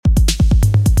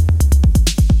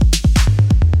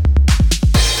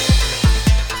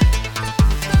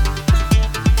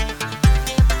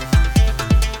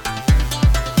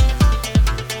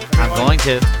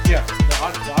too? Yeah,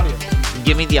 the audio.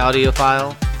 Give me the audio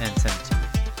file and send it to me.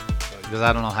 Because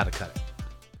I don't know how to cut it.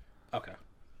 Okay.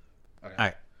 All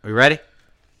right. We ready?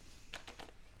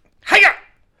 Hiya!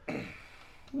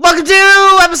 Welcome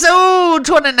to episode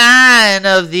 29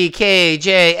 of the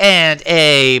KJ and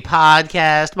A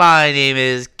podcast. My name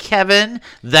is Kevin.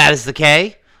 That is the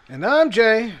K. And I'm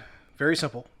Jay. Very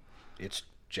simple. It's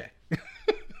Jay.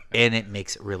 And it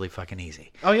makes it really fucking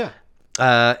easy. Oh, yeah.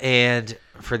 And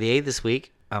for the A this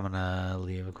week, I'm going to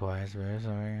leave a quiet space.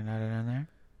 Sorry, you're not in there.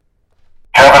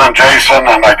 Kevin and Jason,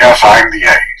 and I guess I'm the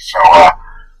A. So,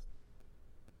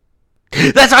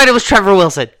 That's right, it was Trevor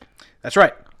Wilson. That's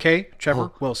right.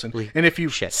 Trevor Wilson. Holy And if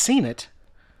you've shit. seen it,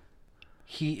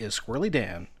 he is Squirrely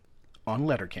Dan on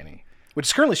Letterkenny, which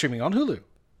is currently streaming on Hulu.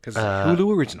 Because it's a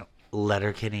Hulu original.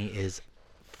 Letterkenny is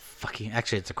fucking...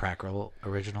 Actually, it's a Crack Roll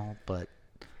original, but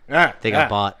Ah, they got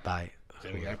bought by...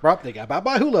 They got bought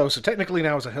by Hulu, so technically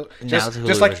now it's a Hulu. it's a Hulu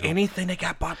Just like original. anything that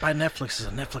got bought by Netflix is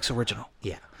a Netflix original.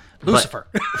 Yeah. Lucifer.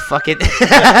 But fucking...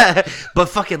 but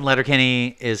fucking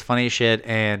Letterkenny is funny as shit,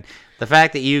 and the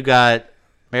fact that you got...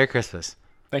 Merry Christmas.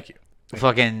 Thank you.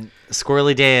 Fucking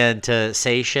Squirrely Dan to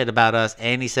say shit about us,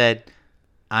 and he said,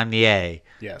 I'm the A.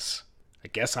 Yes. I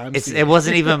guess I'm It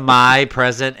wasn't even my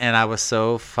present, and I was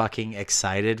so fucking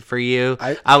excited for you.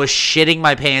 I was shitting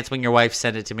my pants when your wife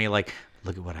sent it to me, like,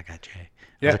 look at what I got, Jay.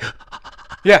 Yeah.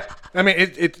 Yeah. I mean,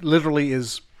 it literally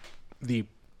is the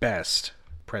best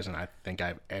present I think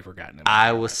I've ever gotten. In my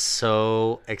I life. was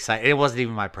so excited. It wasn't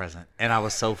even my present, and I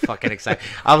was so fucking excited.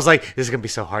 I was like, this is going to be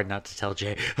so hard not to tell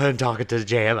Jay. I'm talking to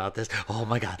Jay about this. Oh,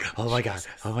 my God. Oh, my God.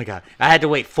 Oh, my God. I had to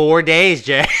wait 4 days,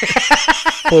 Jay.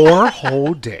 4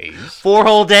 whole days. 4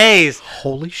 whole days.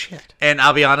 Holy shit. And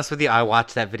I'll be honest with you, I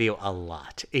watched that video a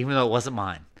lot, even though it wasn't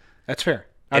mine. That's fair.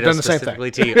 I've done the same thing.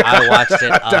 Specifically to you. I watched it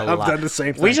a lot. I've done the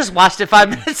same thing. We just watched it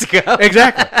 5 minutes ago.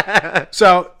 Exactly.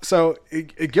 So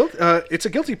it's a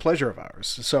guilty pleasure of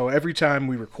ours. So every time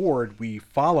we record, we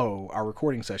follow our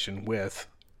recording session with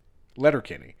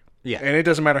Letterkenny. Yeah. And it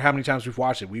doesn't matter how many times we've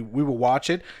watched it. We will watch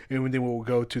it, and then we'll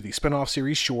go to the spinoff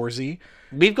series, Shoresy.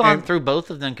 We've gone through both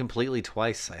of them completely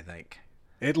twice, I think.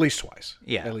 At least twice.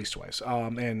 Yeah. At least twice.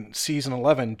 And season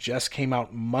 11 just came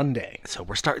out Monday. So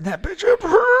we're starting that bitch up.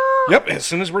 Yep. As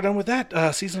soon as we're done with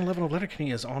that, season 11 of Letterkenny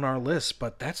is on our list,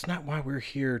 but that's not why we're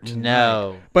here tonight.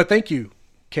 No. But thank you,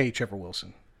 Trevor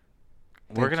Wilson.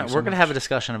 We're gonna have a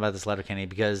discussion about this Letterkenny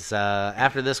because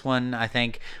after this one, I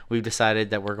think we've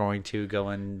decided that we're going to go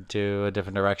into a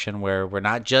different direction where we're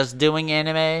not just doing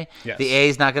anime. Yes. The A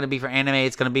is not going to be for anime.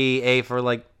 It's going to be A for,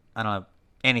 like, I don't know,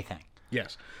 anything.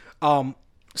 Yes.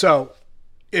 So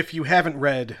if you haven't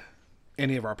read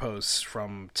any of our posts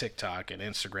from TikTok and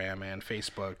Instagram and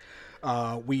Facebook,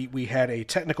 we had a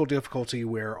technical difficulty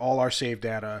where all our save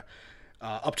data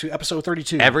up to episode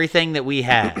 32 Everything that we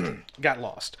had got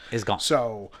lost. is gone.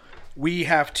 So we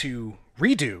have to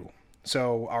redo.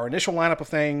 So our initial lineup of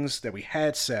things that we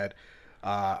had said,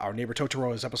 our neighbor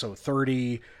Totoro is episode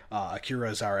 30, Akira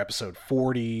is our episode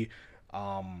 40.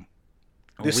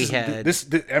 Even this we had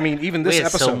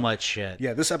episode, so much shit.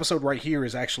 Yeah, this episode right here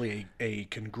is actually a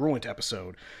congruent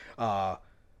episode that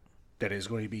is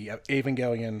going to be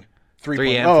Evangelion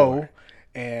 3.0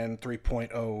 and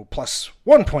 3.0 plus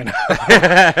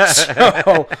 1.0.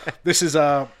 So this is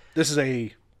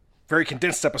a very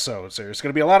condensed episode. So there's going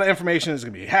to be a lot of information. It's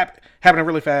going to be happening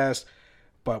really fast,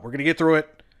 but we're going to get through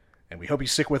it, and we hope you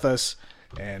stick with us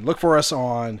and look for us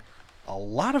on a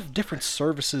lot of different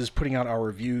services putting out our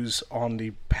reviews on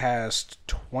the past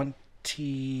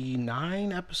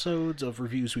 29 episodes of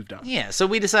reviews we've done. Yeah, so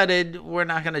we decided we're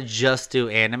not going to just do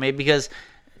anime because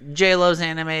Jay loves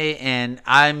anime and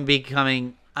I'm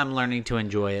learning to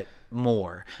enjoy it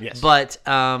more. Yes. But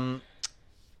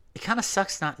it kind of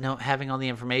sucks not having all the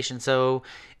information. So,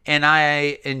 and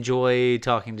I enjoy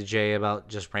talking to Jay about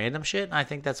just random shit. And I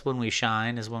think that's when we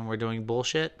shine, is when we're doing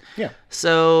bullshit. Yeah.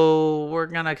 So we're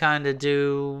going to kind of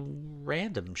do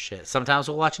random shit. Sometimes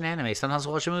we'll watch an anime. Sometimes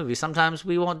we'll watch a movie. Sometimes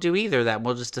we won't do either of that.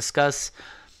 We'll just discuss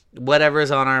whatever's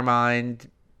on our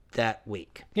mind that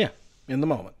week. Yeah, in the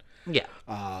moment. Yeah.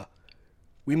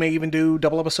 We may even do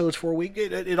double episodes for a week.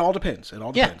 It all depends. It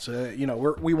all depends.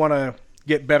 We want to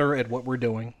get better at what we're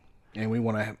doing, and we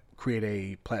want to create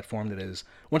a platform that is,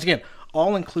 once again,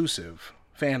 all-inclusive,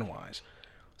 fan-wise.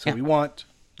 So we want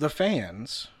the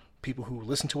fans, people who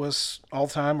listen to us all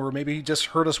the time, or maybe just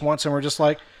heard us once and we're just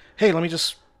like, hey, let me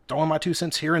just throw in my 2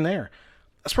 cents here and there.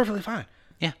 That's perfectly fine.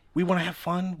 Yeah. We want to have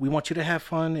fun. We want you to have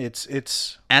fun. It's. And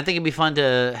I think it'd be fun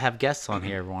to have guests on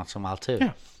here every once in a while, too.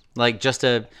 Yeah. Like, just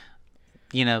to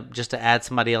just to add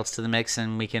somebody else to the mix,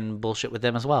 and we can bullshit with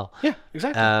them as well. Yeah,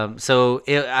 exactly. So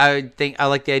I think I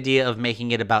like the idea of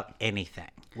making it about anything.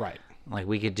 Right. Like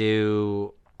we could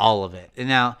do all of it. And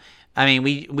now, I mean,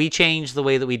 we changed the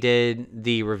way that we did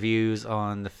the reviews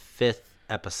on the 5th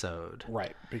episode.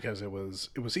 Right, because it was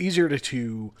easier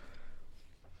to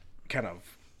kind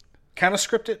of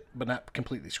script it, but not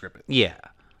completely script it. Yeah.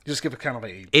 Just give it kind of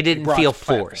a. It didn't broad feel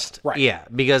platform. forced. Right. Yeah,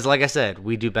 because like I said,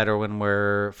 we do better when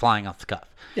we're flying off the cuff.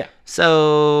 Yeah.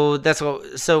 So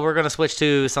So we're gonna switch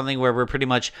to something where we're pretty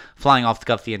much flying off the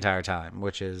cuff the entire time,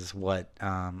 which is what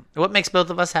makes both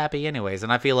of us happy, anyways.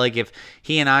 And I feel like if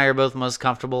he and I are both most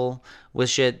comfortable with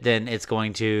shit, then it's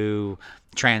going to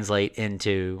translate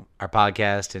into our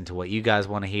podcast, into what you guys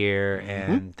want to hear,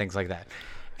 and things like that.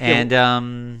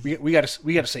 And we got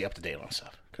to stay up to date on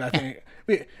stuff. 'Cause I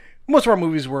think most of our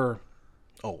movies were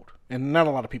old, and not a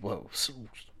lot of people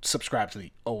subscribe to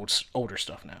the older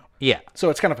stuff now. yeah, So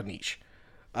it's kind of a niche.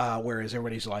 Whereas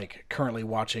everybody's like currently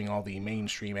watching all the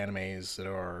mainstream animes that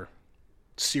are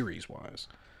series wise,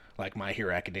 like My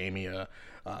Hero Academia,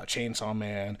 Chainsaw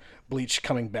Man, Bleach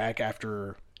coming back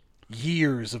after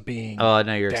years of being. Oh, I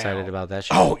know you're down. excited about that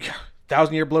shit. Oh yeah,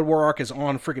 1,000-Year Blood War arc is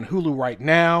on freaking Hulu right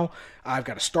now. I've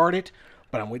got to start it,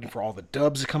 but I'm waiting for all the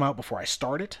dubs to come out before I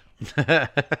start it.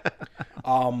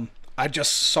 I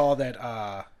just saw that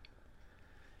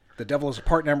The Devil is a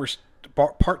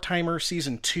Part-Timer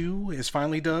Season 2 is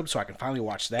finally dubbed, so I can finally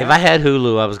watch that. If I had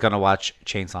Hulu, I was gonna watch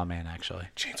Chainsaw Man, actually.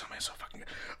 Chainsaw Man's so fucking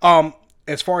good.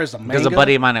 As far as the manga, Because a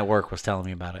buddy of mine at work was telling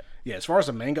me about it. yeah, as far as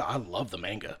the manga, I love the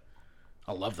manga.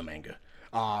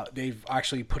 They've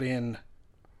actually put in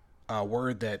a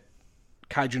word that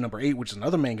Kaiju number 8, which is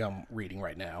another manga I'm reading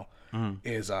right now,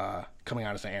 is coming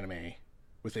out as an anime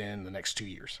within the next 2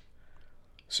 years.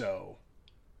 So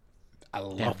I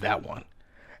love that one,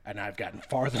 and I've gotten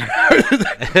farther.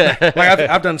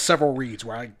 I've done several reads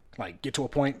where I like get to a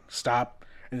point, stop,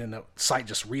 and then the site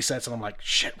just resets, and I'm like,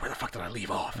 shit, where the fuck did I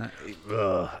leave off?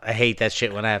 I hate that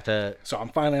shit when I have to. So I'm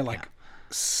finally like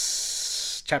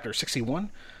chapter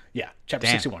 61. Yeah, chapter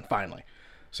 61 finally.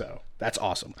 So that's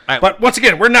awesome. Right. But once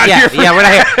again, we're not Yeah, here for we're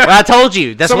not here. Well, I told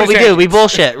you. That's what we do. We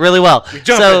bullshit really well.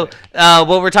 jump So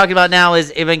what we're talking about now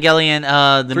is Evangelion,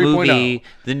 the 3.0. movie,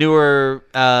 the newer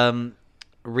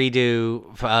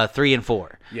redo 3 and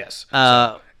 4. Yes.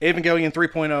 So Evangelion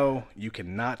 3.0, you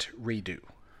cannot redo.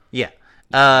 Yeah.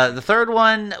 The third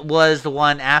one was the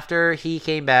one after he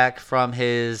came back from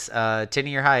his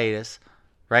 10-year hiatus,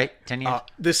 right? 10 years?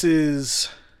 This is,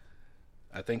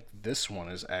 I think this one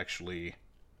is actually,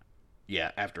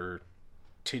 after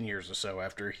 10 years or so,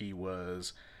 after he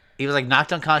was He was like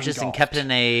knocked unconscious and kept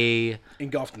in a...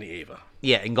 engulfed in the Ava.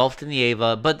 Yeah, engulfed in the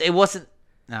Ava. But it wasn't...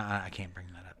 No, I can't bring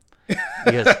that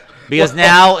up. Because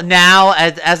now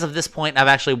as of this point, I've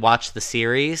actually watched the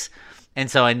series, and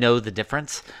so I know the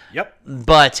difference. Yep.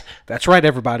 But That's right,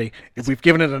 everybody. If we've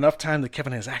given it enough time that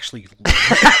Kevin has actually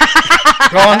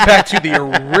gone back to the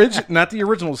original, not the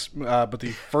originals, but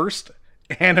the first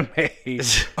anime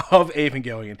of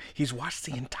Evangelion. He's watched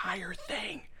the entire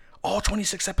thing, all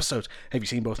 26 episodes. Have you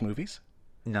seen both movies?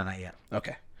 no, not yet.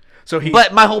 Okay. So he.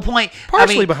 But my whole point,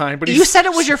 Partially behind, but you he's- said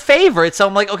it was your favorite, so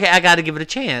I'm like, okay, I got to give it a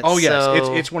chance. Oh yes,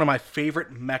 so... it's one of my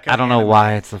favorite mecha. I don't know anime.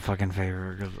 why it's the fucking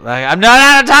favorite. 'Cause, like, I'm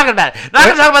not talking about it. Not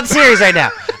gonna talk about the series right now.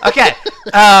 Okay.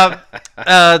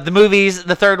 The movies,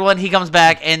 the third one, he comes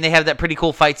back and they have that pretty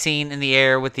cool fight scene in the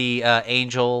air with the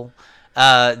angel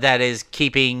that is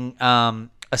keeping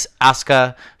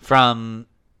Asuka from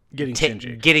Getting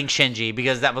Shinji. getting Shinji,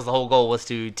 because that was the whole goal, was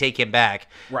to take him back.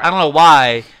 Right. I don't know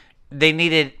why they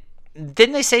needed.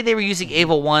 Didn't they say they were using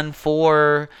Ava 1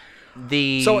 for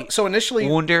the So initially,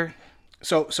 Wunder?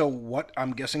 So what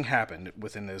I'm guessing happened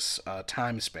within this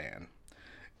time span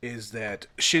is that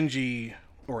Shinji,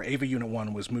 or Ava Unit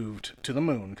 1, was moved to the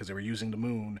moon because they were using the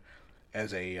moon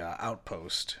as a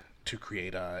outpost to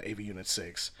create Ava Unit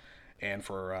 6 and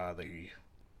for the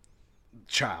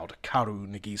child, Karu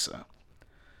Nagisa,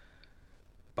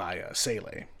 by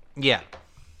Seele. Yeah.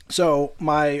 So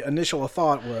my initial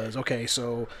thought was, okay,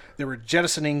 so they were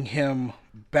jettisoning him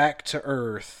back to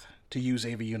Earth to use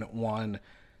Ava Unit 1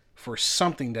 for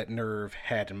something that Nerve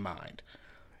had in mind,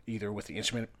 either with the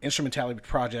instrumentality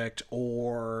project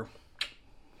or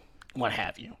what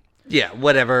have you. Yeah,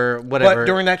 whatever. But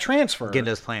during that transfer,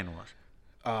 Gendo's plan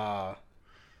was.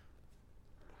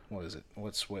 what is it?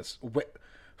 What's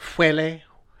Fele?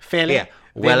 Yeah,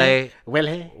 Wele.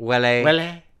 Wele.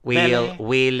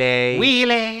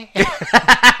 Wheelie.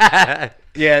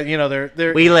 Yeah, you know they're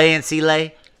Wheelie and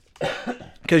Seeley.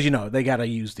 because they got to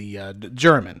use the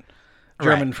German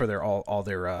for their all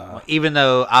their Even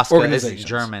though Asuka isn't organizations.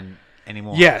 German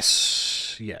anymore. Yes.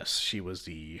 yes, she was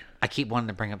the. I keep wanting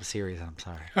to bring up a series. I'm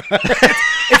sorry.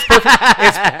 It's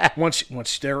perfect.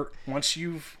 Once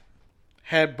you've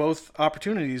had both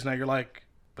opportunities, now you're like,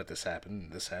 but this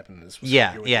happened. This happened. This was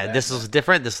Yeah. This was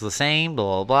different. This was the same.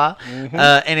 Blah blah blah.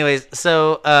 Mm-hmm. Anyways,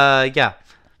 so yeah,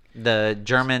 the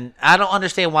German. I don't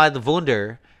understand why the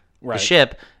Wunder, the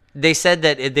ship. They said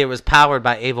that it was powered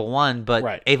by Ava 1,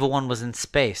 but Ava 1 was in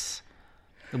space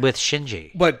with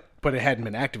Shinji. But it hadn't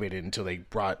been activated until they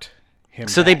brought him.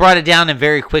 So back, they brought it down and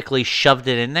very quickly shoved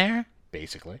it in there.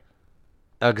 basically.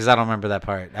 Oh, because I don't remember that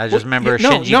part. I just remember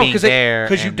Shinji being there.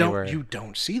 Because you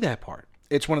don't see that part.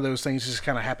 It's one of those things that just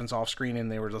kind of happens off screen,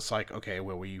 and they were just like, okay,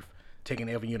 well, we've taken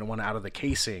Ava Unit 1 out of the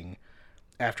casing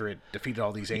after it defeated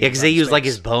all these aliens. Yeah, because they used like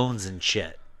his bones and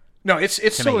shit. No, it's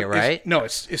still make it right. No.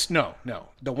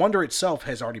 The Wonder itself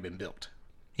has already been built.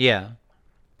 Yeah.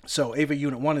 So Ava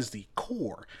Unit 1 is the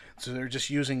core. So they're just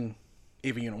using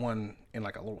Ava Unit 1 in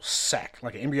like a little sack,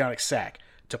 like an embryonic sack,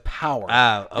 to power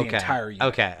the entire unit.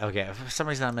 Okay. For some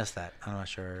reason I missed that. I'm not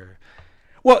sure.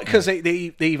 Well, because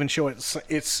they even show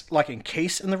it's like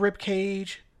encased in the rib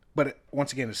cage, but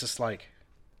once again, it's just like,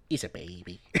 it's a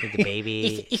baby. It's a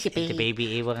baby. It's a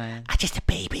baby Ava. I'm just a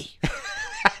baby.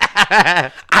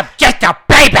 I'm just a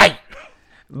baby.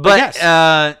 But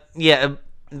yeah,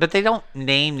 but they don't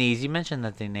name these. You mentioned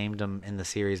that they named them in the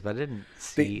series, but I didn't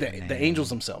see the angels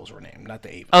themselves were named, not the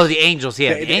Avas. Oh, the angels,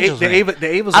 yeah, the angels. The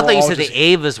Avas. I thought you said the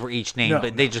Avas were each named,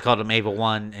 but they just called them Ava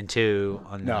 1 and 2.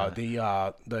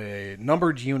 The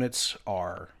numbered units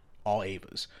are all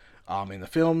Avas. In the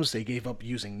films, they gave up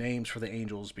using names for the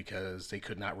angels because they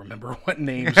could not remember what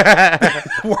names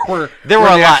were. There were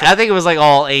a lot. I think it was like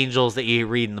all angels that you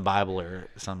read in the Bible or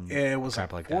some it was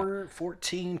crap like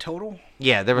 14 total.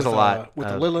 Yeah, there was a lot. With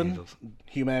the Lilin,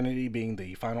 humanity being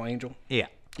the final angel. Yeah.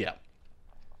 Yeah.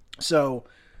 So,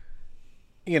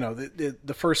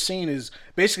 the first scene is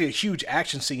basically a huge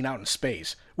action scene out in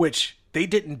space, which they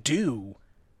didn't do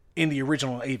in the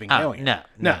original Evangelion.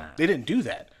 No, they didn't do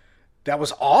that. That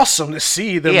was awesome to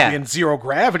see them in zero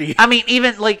gravity. I mean,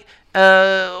 even like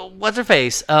what's her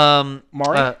face?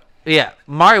 Mari?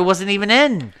 Mari wasn't even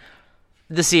in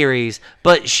the series,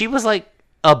 but she was like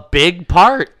a big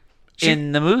part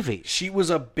in the movie. She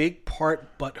was a big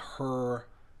part, but her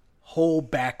whole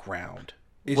background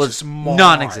was just marred,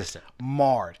 non-existent.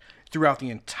 Marred. Throughout the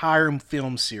entire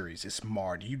film series, it's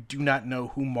marred. You do not know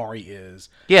who Mari is,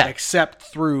 except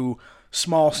through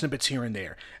small snippets here and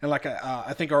there. And like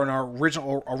I think in our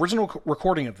original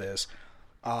recording of this,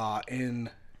 in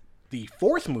the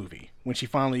fourth movie, when she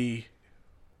finally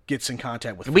gets in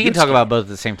contact with we can talk about both at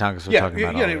the same time because we're talking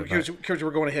about all because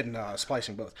we're going ahead and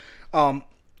splicing both.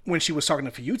 When she was talking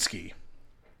to Fuyutsuki,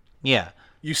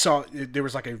 you saw there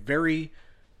was like a very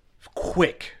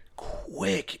quick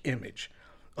image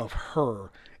of her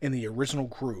in the original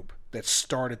group that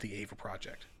started the Ava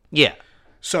project. Yeah.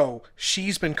 So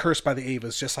she's been cursed by the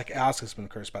Avas, just like Asuka's been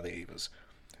cursed by the Avas.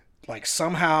 Like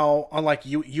somehow, unlike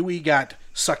Yui got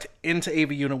sucked into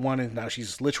Ava Unit 1, and now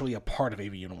she's literally a part of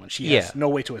Ava Unit 1. She has no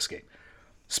way to escape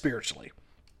spiritually.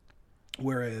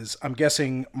 Whereas I'm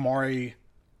guessing Mari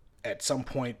at some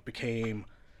point became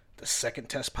the second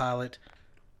test pilot,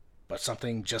 but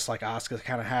something just like Asuka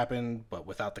kind of happened, but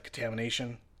without the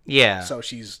contamination. Yeah. So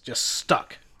she's just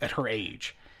stuck at her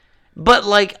age. But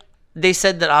like they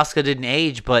said that Asuka didn't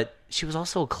age, but she was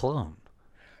also a clone.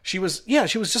 She was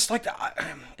just like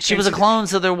she was a clone,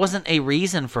 so there wasn't a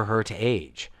reason for her to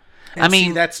age. And I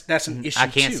mean, that's an issue. I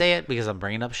can't say it because I'm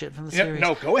bringing up shit from the series.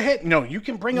 No, go ahead. No, you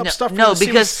can bring up stuff. From no, the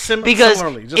because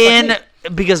similarly,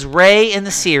 because Rey in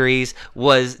the series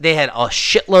they had a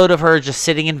shitload of her just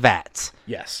sitting in vats.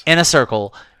 Yes. In a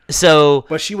circle. So,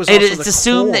 but she was also it's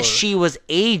assumed that she was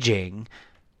aging.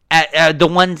 The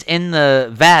ones in the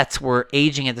vats were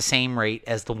aging at the same rate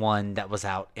as the one that was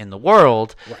out in the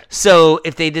world. Right. So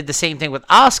if they did the same thing with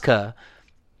Asuka,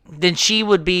 then she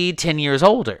would be 10 years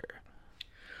older.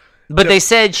 But they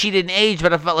said she didn't age,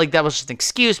 but I felt like that was just an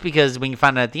excuse because when you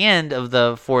find out at the end of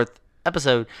the 4th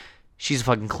episode, she's a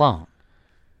fucking clone.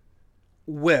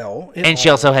 Well, and she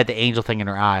also had the angel thing in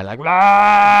her eye, like,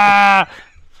 ah!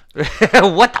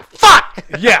 What the fuck?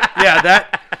 Yeah,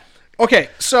 that. Okay,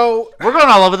 so we're going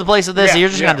all over the place with this. So you're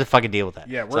just going to have to fucking deal with that.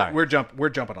 Yeah, we're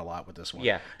jumping a lot with this one.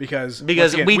 Yeah, because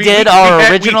again, we had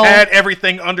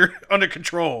everything under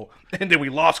control, and then we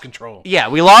lost control. Yeah,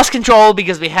 we lost control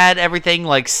because we had everything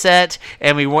like set,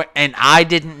 and I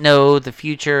didn't know the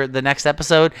future, the next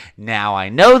episode. Now I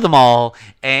know them all,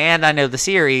 and I know the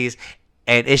series,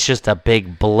 and it's just a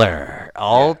big blur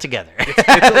all together.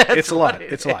 It's a lot.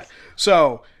 It's a lot.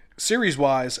 So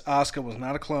series-wise, Asuka was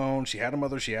not a clone. She had a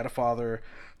mother. She had a father.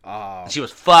 She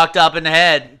was fucked up in the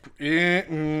head.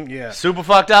 Yeah. Super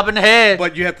fucked up in the head.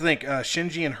 But you have to think,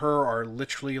 Shinji and her are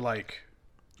literally like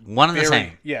one and the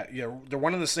same. Yeah. They're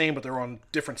one and the same, but they're on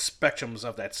different spectrums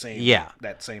of that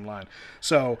same line.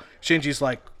 So Shinji's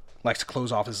likes to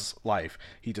close off his life.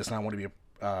 He does not want to be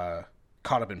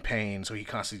caught up in pain, so he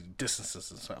constantly distances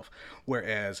himself.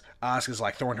 Whereas Asuka's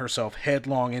like throwing herself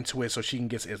headlong into it so she can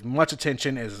get as much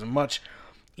attention, as much.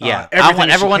 I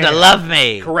want everyone to love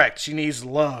me. Correct. She needs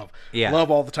love. Yeah. Love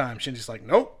all the time. Shinji's like,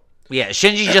 nope. Yeah,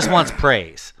 Shinji just wants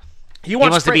praise. He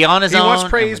wants to be on his own. He wants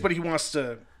praise, but he wants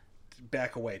to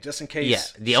back away just in case. Yeah,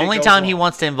 the only time he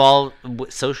wants to involve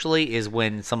socially is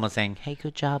when someone's saying, "Hey,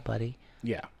 good job, buddy."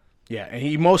 Yeah, and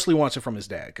he mostly wants it from his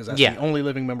dad because that's the only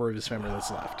living member of his family that's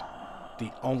left.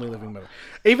 The only living member.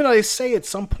 Even though they say at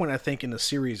some point, I think in the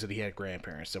series that he had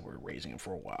grandparents that were raising him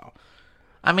for a while.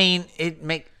 I mean,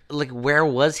 where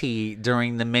was he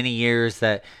during the many years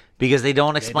that? Because they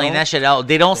don't explain that shit out.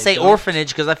 They don't say orphanage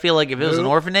because I feel like if it was an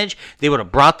orphanage, they would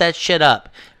have brought that shit up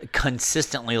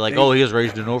consistently. Like, he was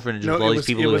raised in an orphanage with all these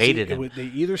people who hated him. They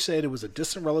either said it was a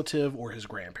distant relative or his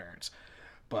grandparents.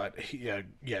 But,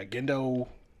 Gendo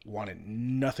wanted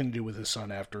nothing to do with his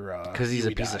son after because he's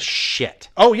a piece of shit.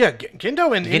 Oh, yeah.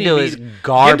 Gendo is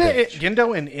garbage.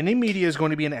 Gendo in any media is going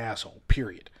to be an asshole.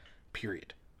 Period.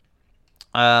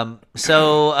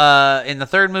 So in the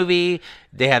third movie,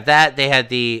 they have that. They had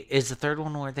is the third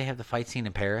one where they have the fight scene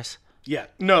in Paris? Yeah.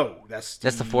 No, that's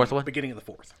the fourth one? Beginning of the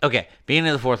fourth. Okay. Beginning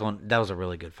of the fourth one, that was a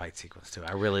really good fight sequence, too.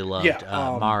 I really loved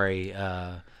Mari.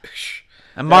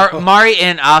 Mari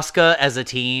and Asuka as a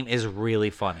team is really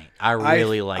funny. I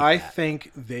really like that. I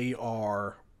think they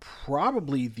are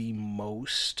probably the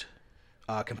most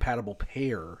compatible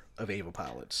pair of Eva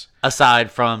pilots.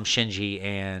 Aside from Shinji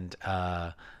and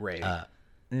Rei.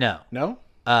 No.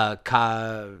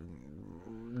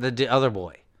 The other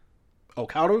boy. Oh,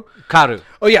 Kaoru? Kaoru.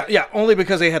 Oh, yeah. Only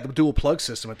because they had the dual plug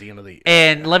system at the end of the...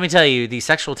 And let me tell you, the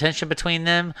sexual tension between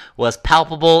them was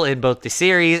palpable in both the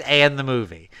series and the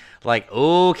movie. Like,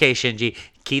 okay, Shinji,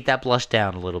 keep that blush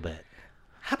down a little bit.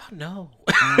 How about no?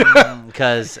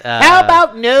 Because... How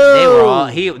about no?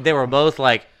 They were both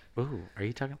like, ooh, are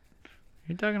you talking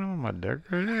about my dick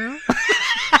right now?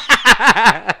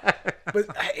 But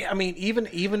I mean, even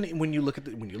when you look at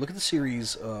the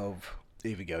series of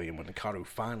Evangelion, when Kaoru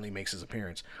finally makes his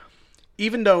appearance,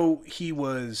 even though he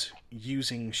was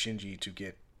using Shinji to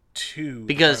get to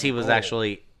because he was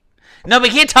actually no, we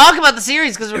can't talk about the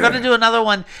series because we're going to do another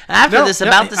one after this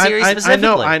about the series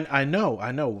specifically. I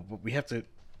know, but we have to.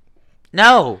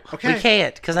 No, we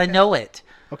can't because I know it.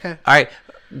 Okay, all right.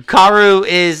 Kaoru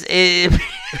is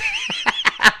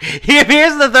he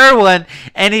appears in the third one,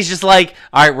 and he's just like,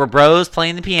 all right, we're bros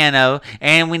playing the piano,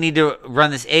 and we need to run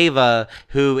this Ava,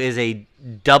 who is a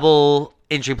double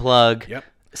entry plug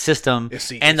system,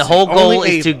 and the whole goal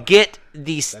is to get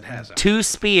these two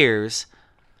spears.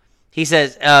 He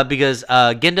says, because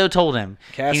Gendo told him,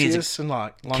 Cassius and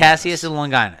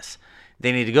Longinus.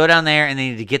 They need to go down there, and they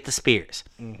need to get the spears.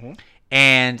 Mm-hmm.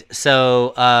 And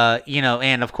so,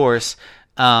 and of course,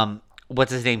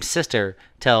 what's his name's sister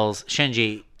tells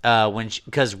Shinji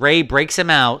because Rei breaks him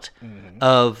out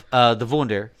of the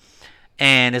Wunder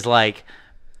and is like,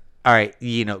 all right,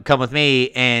 come with me.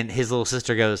 And his little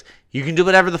sister goes, you can do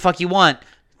whatever the fuck you want,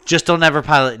 just don't ever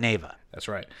pilot Neva. That's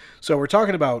right. So we're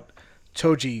talking about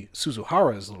Toji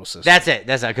Suzuhara's little sister. That's it.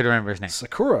 I could remember his name.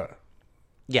 Sakura.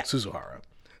 Yeah. Suzuhara,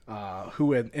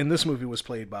 who in this movie was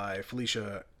played by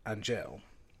Felicia Angel.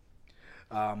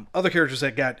 Other characters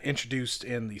that got introduced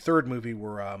in the third movie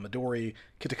were Midori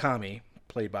Kitakami,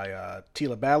 played by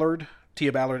Tia Ballard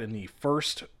in the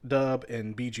first dub,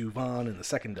 and Biju Vaughn in the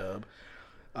second dub.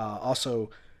 Also,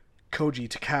 Koji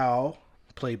Takao,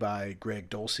 played by Greg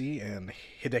Dulce, and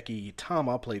Hideki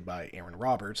Tama, played by Aaron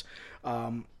Roberts.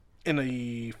 In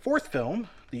the fourth film,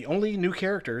 the only new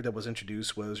character that was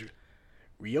introduced was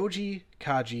Ryoji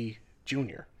Kaji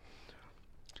Jr.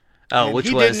 Oh, and which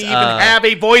he was didn't even have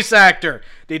a voice actor.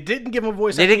 They didn't give him a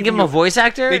voice actor. They didn't give him a voice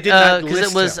actor? They did not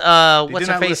because it was what's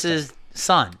her face's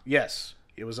son. Yes.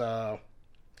 It was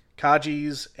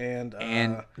Kaji's and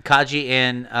Kaji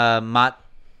and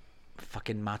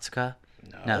fucking Matsuka?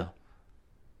 No.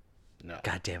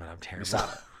 God damn it, I'm terrible.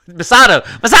 Masato.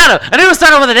 I knew it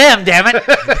started with an M, damn it.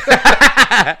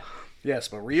 Yes,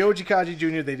 but Ryoji Kaji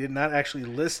Jr., they did not actually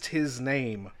list his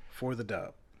name for the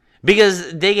dub.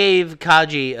 Because they gave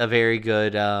Kaji a very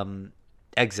good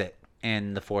exit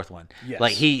in the fourth one. Yes.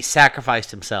 Like, he sacrificed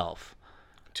himself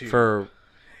for...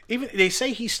 Even they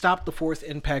say he stopped the fourth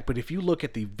impact, but if you look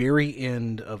at the very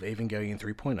end of Evangelion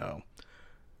 3.0,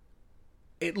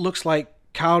 it looks like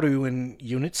Kaoru in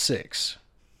Unit 6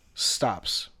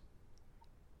 stops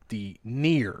the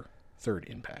near third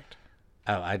impact.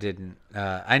 Oh, I didn't.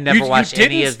 I never watched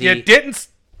any of the. You didn't.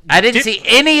 I didn't see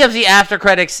any of the after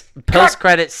credits, post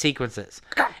credit sequences.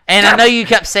 And I know you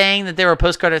kept saying that there were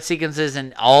post credit sequences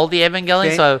in all the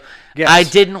Evangelion, so yes. I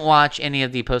didn't watch any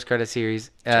of the post credit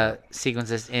series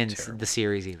sequences in the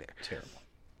series either. Terrible.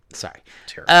 Sorry.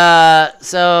 Terrible.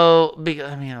 So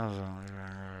because I mean,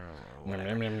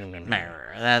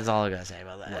 that's all I gotta say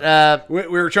about that. We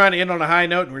were trying to end on a high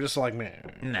note, and we're just like,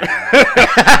 man. No.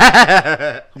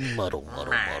 Muddle.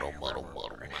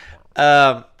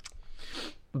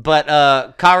 But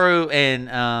Kaoru and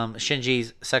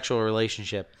Shinji's sexual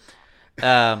relationship,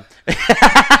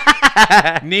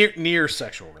 near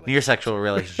sexual relationship. near sexual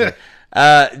relationship.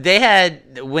 They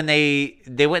had when they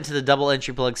went to the double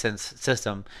entry plug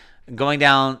system, going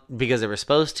down because they were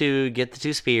supposed to get the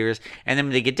 2 spears, and then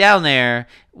when they get down there,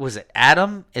 was it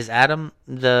Adam? Is Adam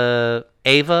the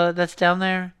Ava that's down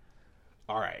there?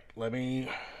 All right, let me.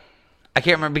 I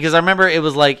can't remember because I remember it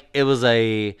looked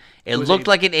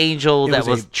like an angel that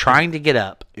was trying to get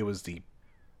up. It was the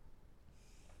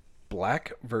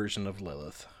black version of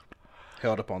Lilith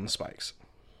held up on the spikes.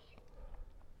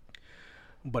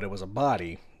 But it was a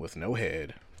body with no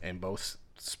head and both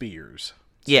spears.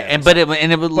 Yeah, and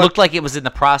it looked like it was in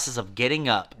the process of getting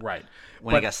up. Right.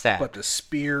 When it got stabbed. But the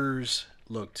spears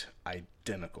looked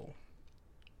identical.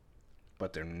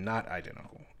 But they're not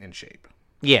identical in shape.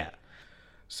 Yeah.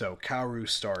 So Kaoru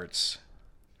starts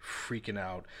freaking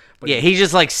out. But yeah, he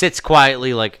just like sits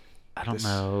quietly like, I don't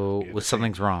know,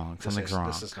 something's wrong. Something's wrong.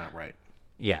 This is not right.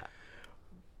 Yeah.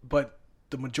 But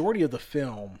the majority of the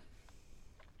film,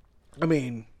 I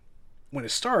mean, when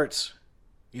it starts,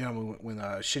 you know, when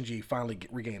Shinji finally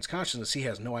regains consciousness, he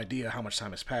has no idea how much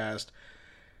time has passed.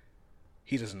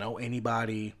 He doesn't know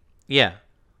anybody. Yeah.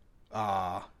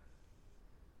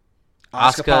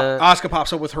 Asuka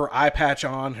pops up with her eye patch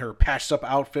on, her patched up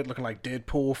outfit looking like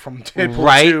Deadpool from Deadpool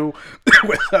right? 2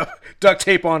 with duct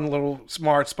tape on little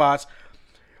smart spots.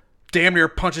 Damn near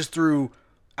punches through,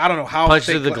 I don't know how punches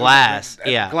thick through the glass.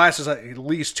 Yeah. The glass is at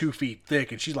least 2 feet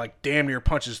thick, and she's like damn near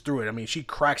punches through it. I mean, she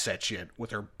cracks that shit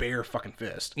with her bare fucking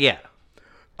fist. Yeah.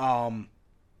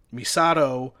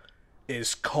 Misato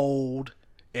is cold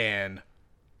and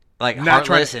like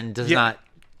heartless and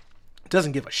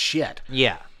doesn't give a shit.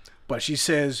 Yeah. But she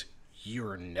says,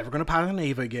 you're never going to pilot an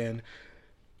Eva again.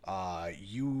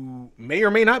 You may or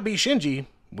may not be Shinji.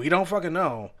 We don't fucking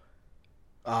know.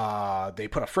 They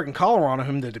put a freaking collar on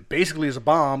him that basically is a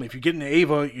bomb. If you get in the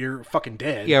Eva, you're fucking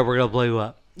dead. Yeah, we're going to blow you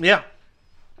up. Yeah.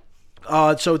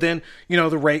 So then, you know,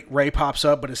 the Ray pops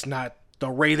up, but it's not the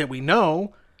Ray that we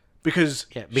know because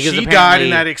she died in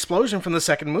that explosion from the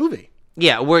second movie.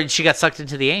 Yeah, where she got sucked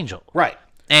into the angel. Right.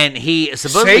 And he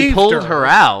supposedly pulled her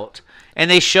out. And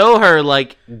they show her,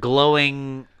 like,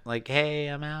 glowing, like, hey,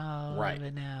 I'm out of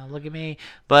it now. Look at me.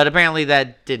 But apparently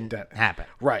that didn't happen.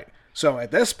 Right. So at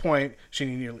this point,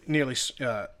 she nearly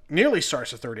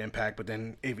starts the third impact, but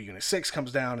then AV Unit 6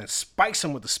 comes down and spikes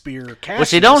him with the spear.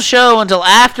 Which they don't show until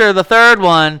after the third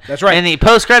one. That's right. In the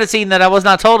post-credit scene that I was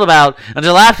not told about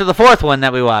until after the fourth one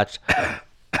that we watched.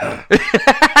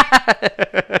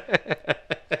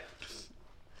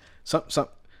 Some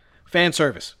fan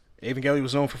service. Evangelion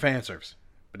was known for fan service,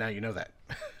 but now you know that.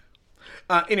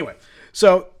 Anyway,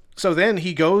 so then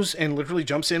he goes and literally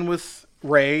jumps in with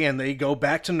Ray, and they go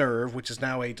back to Nerve, which is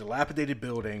now a dilapidated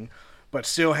building, but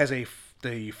still has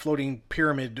the floating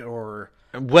pyramid or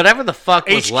whatever the fuck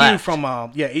was HQ left.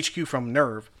 HQ from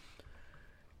Nerve,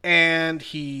 and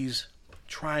he's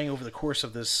trying over the course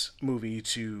of this movie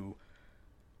to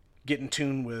get in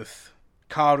tune with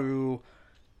Kaoru.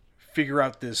 Figure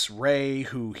out this Ray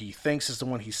who he thinks is the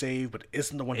one he saved, but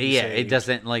isn't the one he saved. Yeah, it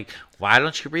doesn't, like, why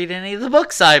don't you read any of the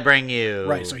books I bring you?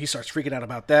 Right, so he starts freaking out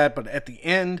about that, but at the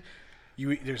end,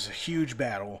 there's a huge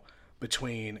battle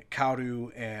between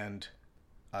Kaoru and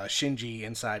Shinji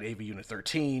inside AV Unit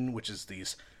 13, which is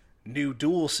this new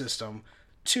dual system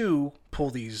to pull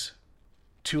these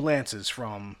 2 lances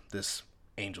from this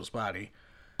angel's body.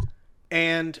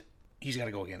 And he's got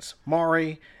to go against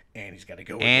Mari, and he's got to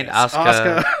go against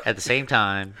Asuka at the same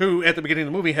time. Who, at the beginning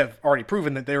of the movie, have already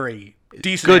proven that they're a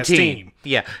decent team.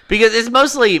 Yeah, because it's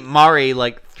mostly Mari,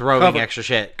 like, throwing extra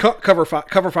shit. Cover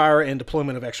fire and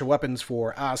deployment of extra weapons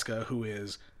for Asuka, who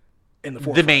is in the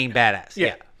forefront. The main badass,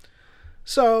 yeah.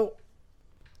 So,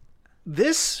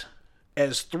 this,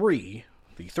 as 3,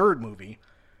 the third movie,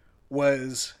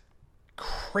 was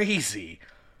crazy.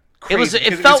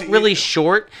 It felt really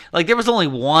short. Like, there was only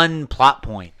one plot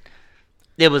point.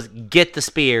 it was get the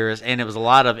spears, and it was a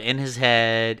lot of in his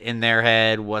head, in their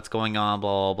head, what's going on,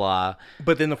 blah, blah, blah.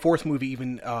 But then the fourth movie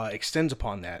even extends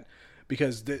upon that.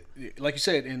 Because, like you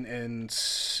said, in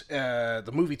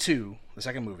the movie 2, the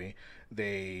second movie,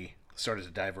 they started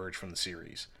to diverge from the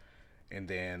series. And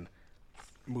then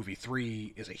movie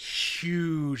 3 is a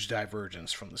huge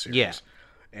divergence from the series. Yeah.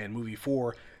 And movie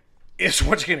 4 is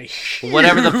once again a huge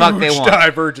Whatever the fuck they want.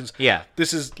 divergence. Yeah.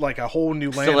 This is like a whole new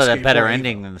landscape. Still had a better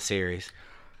ending than the series.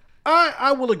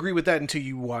 I will agree with that until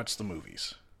you watch the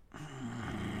movies.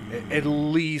 At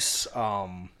least...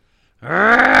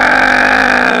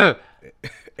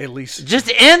 At least...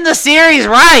 Just end the series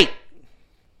right!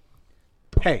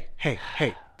 Hey.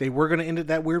 They were going to end it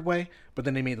that weird way, but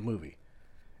then they made the movie.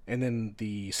 And then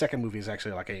the second movie is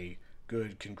actually like a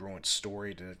good, congruent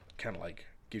story that kind of like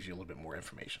gives you a little bit more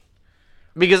information.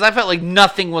 Because I felt like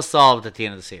nothing was solved at the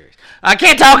end of the series. I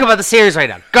can't talk about the series right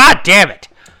now. God damn it!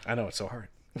 I know, it's so hard.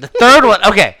 The third one,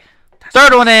 okay.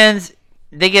 Third one ends.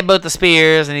 They get both the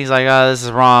spears, and he's like, "Oh, this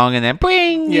is wrong." And then,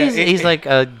 bing! Yeah, he's like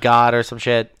a god or some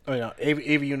shit. Oh yeah,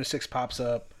 AV Unit 6 pops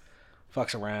up,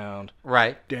 fucks around.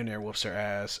 Right. Dan there whoops their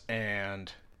ass,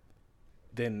 and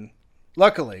then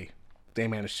luckily they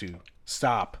manage to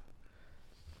stop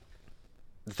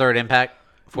The third impact,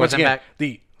 fourth impact.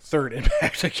 The third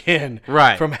impact again,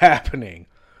 Right. from happening.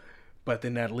 But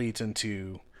then that leads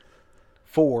into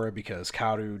 4 because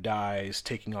Kaoru dies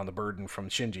taking on the burden from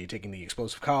Shinji, taking the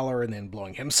explosive collar and then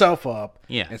blowing himself up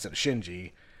instead of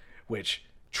Shinji, which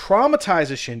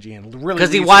traumatizes Shinji and really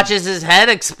Because he watches his head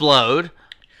explode.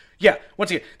 Yeah, once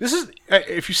again, this is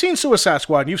if you've seen Suicide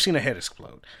Squad, you've seen a head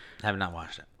explode. I have not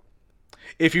watched it.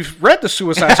 If you've read the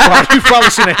Suicide Squad, you've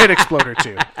probably seen a head explode or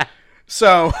two.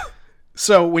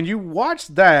 So when you watch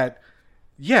that,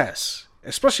 yes,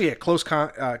 especially at close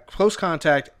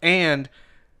contact, and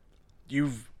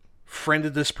you've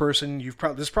friended this person,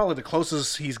 this is probably the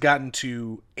closest he's gotten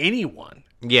to anyone.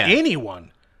 Yeah.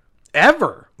 Anyone.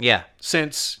 Ever. Yeah.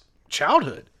 Since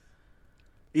childhood.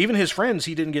 Even his friends,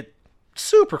 he didn't get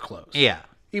super close. Yeah.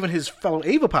 Even his fellow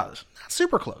Ava pilots, not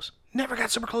super close. Never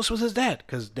got super close with his dad,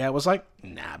 because dad was like,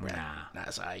 nah, bro,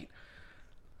 that's all right.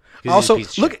 Also,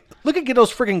 look at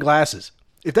Ghetto's freaking glasses.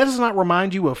 If that does not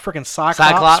remind you of freaking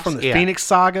Cyclops from the Phoenix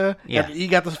Saga, after he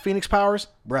got the Phoenix powers,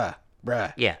 bruh.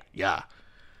 Yeah.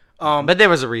 But there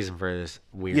was a reason for his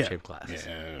weird shaped glasses.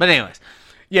 Yeah. But anyways.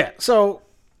 Yeah, so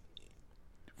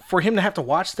for him to have to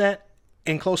watch that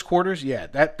in close quarters,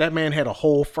 that man had a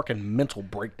whole freaking mental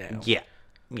breakdown. Yeah.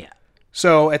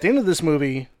 So at the end of this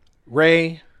movie,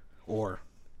 Rey, or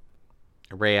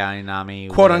Rei Ayanami,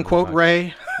 quote unquote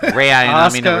Rey, Rei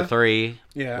Ayanami number 3.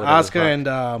 Yeah, Asuka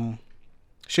and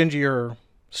Shinji are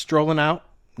strolling out.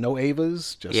 No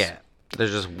Avas. They're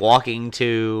just walking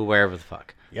to wherever the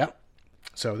fuck. Yep.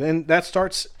 So then that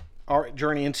starts our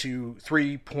journey into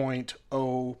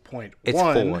 3.0.1. It's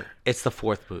 4. It's the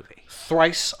fourth movie.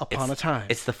 Thrice Upon a Time.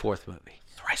 It's the fourth movie.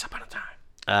 Thrice Upon a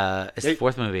Time. It's the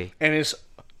fourth movie. And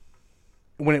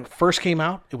when it first came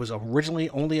out, it was originally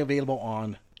only available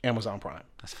on Amazon Prime.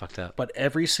 That's fucked up. But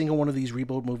every single one of these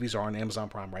reboot movies are on Amazon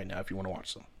Prime right now if you want to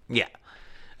watch them. Yeah.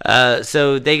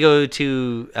 So they go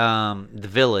to the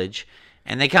village,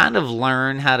 and they kind of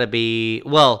learn how to be...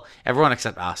 Well, everyone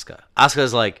except Asuka.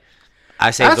 Asuka's like,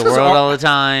 I save the world all the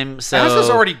time, so...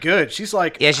 Asuka's already good. She's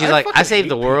like... Yeah, she's like, I save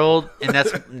the world, and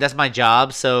that's my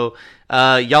job, so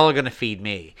y'all are going to feed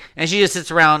me. And she just sits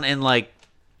around in, like,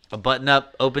 a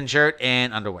button-up open shirt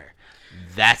and underwear.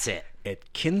 That's it.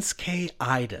 At Kinsuke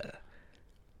Ida.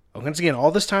 Once again, all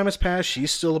this time has passed.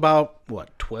 She's still about,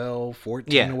 12,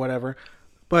 14 or whatever.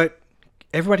 But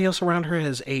everybody else around her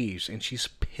has aged, and she's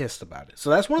pissed about it. So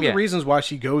that's one of the reasons why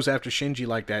she goes after Shinji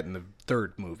like that in the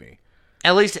third movie.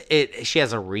 At least she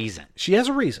has a reason. She has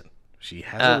a reason.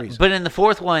 But in the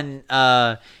fourth one,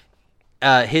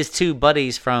 his two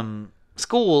buddies from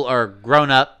school are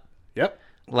grown up. Yep.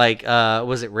 Like,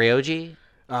 was it Ryoji?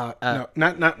 No.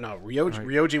 Ryoji.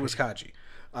 Ryoji was Kaji.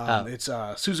 It's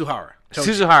Suzuhara. Toji,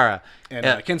 Suzuhara. And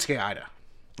Kinsuke Ida.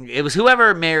 It was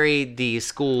whoever married the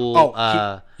school.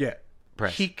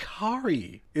 Press.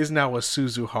 Hikari is now a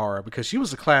Suzuhara because she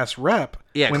was a class rep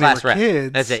when class they were rep.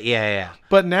 kids. That's it. Yeah.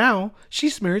 But now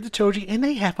she's married to Toji and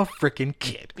they have a freaking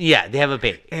kid. Yeah, they have a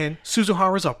baby. And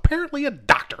Suzuhara's apparently a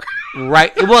doctor.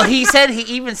 Right. Well, he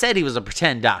even said he was a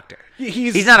pretend doctor.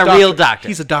 He's not a real doctor.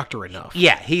 He's a doctor enough.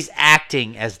 Yeah, he's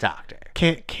acting as doctor.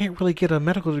 Can't really get a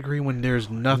medical degree when there's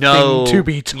nothing to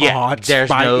be taught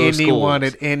by anyone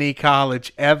at any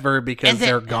college ever because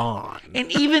they're gone. And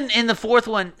even in the fourth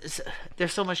one,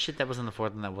 there's so much shit that was in the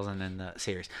fourth one that wasn't in the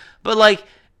series. But like,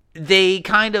 they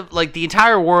kind of like the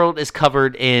entire world is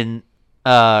covered in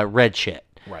red shit.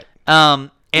 Right.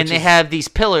 And they have these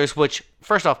pillars, which,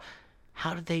 first off,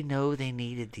 how did they know they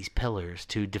needed these pillars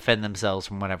to defend themselves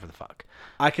from whatever the fuck?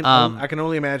 I can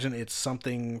only imagine it's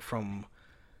something from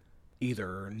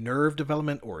either nerve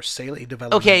development or Sele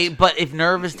development. Okay, but if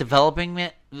nerve is developing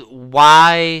it,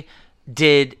 why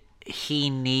did he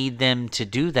need them to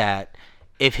do that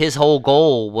if his whole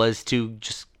goal was to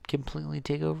just completely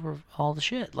take over all the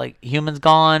shit? Like, humans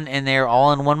gone and they're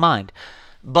all in one mind.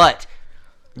 But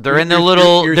they're in their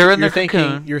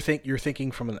cocoon. You're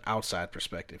thinking from an outside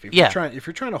perspective. If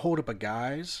you're trying to hold up a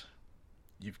guise,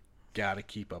 you've got to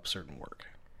keep up certain work.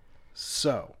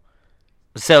 So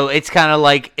it's kind of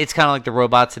like the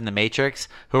robots in the Matrix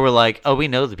who were like, "Oh, we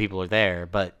know the people are there,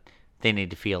 but they need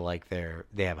to feel like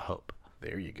they have hope."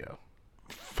 There you go.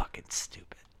 Fucking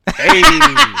stupid. Hey,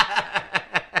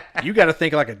 you got to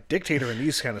think like a dictator in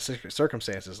these kind of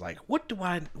circumstances. Like, what do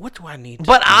I need to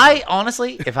But do? I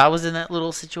honestly, if I was in that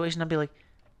little situation, I'd be like,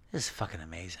 "This is fucking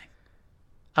amazing.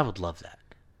 I would love that.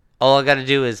 All I got to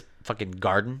do is fucking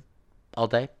garden all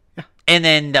day." Yeah. And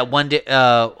then that one day,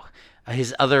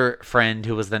 his other friend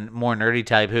who was the more nerdy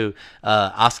type who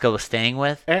Asuka was staying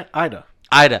with. Ida.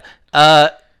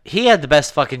 He had the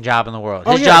best fucking job in the world.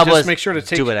 His job was make sure to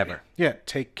do whatever. Yeah,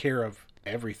 take care of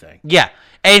everything. Yeah.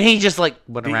 And he just like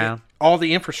went around. All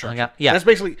the infrastructure. Yeah. That's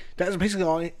basically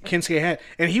all Kinsuke had.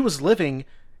 And he was living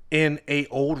in a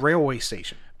old railway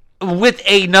station. With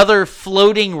another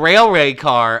floating railway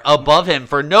car above him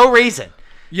for no reason.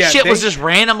 Yeah, shit was just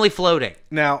randomly floating.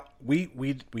 Now, we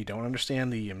don't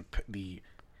understand the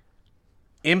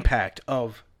impact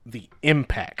of the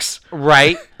impacts.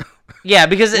 Right? Yeah,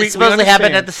 because it supposedly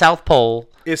happened at the South Pole.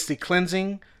 It's the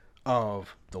cleansing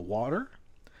of the water,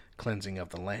 cleansing of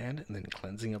the land, and then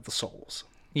cleansing of the souls.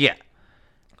 Yeah.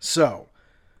 So,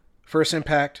 first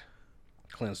impact,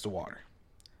 cleanse the water.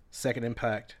 Second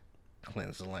impact,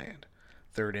 cleanse the land.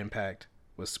 Third impact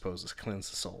was supposed to cleanse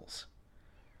the souls.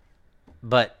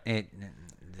 But it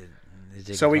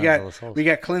so we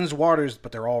got cleansed waters,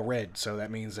 but they're all red, so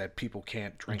that means that people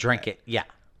can't drink it. Yeah.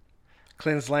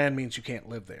 Cleansed land means you can't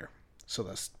live there. So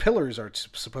the pillars are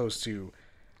supposed to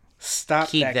stop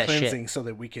that cleansing so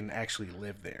that we can actually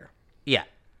live there. Yeah.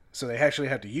 So they actually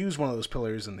had to use one of those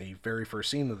pillars in the very first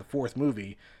scene of the fourth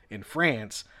movie in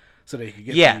France so they could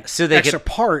get extra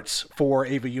parts for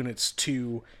Ava Units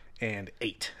 2 and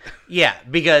 8. Yeah,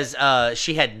 because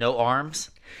she had no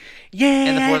arms.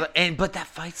 Yeah. But that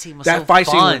fight scene was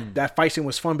fun. That fight scene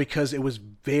was fun because it was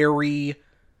very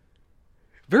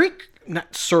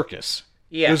not circus.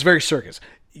 Yeah. It was very circus.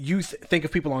 You think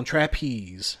of people on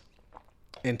trapeze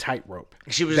and tightrope.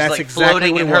 She was just like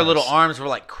floating and her little arms were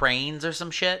like cranes or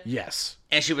some shit. Yes.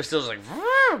 And she was still just like,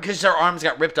 because her arms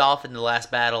got ripped off in the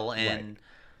last battle. And right.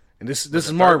 And this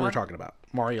is Mari we're talking about.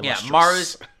 Mari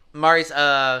Illustrious. Yeah, Mari's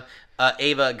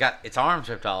Ava got its arms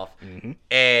ripped off. Mm-hmm.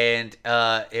 And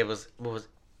it was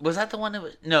that the one that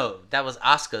was, no, that was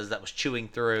Asuka's that was chewing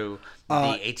through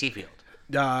the AT field.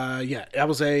 Yeah, that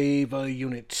was Ava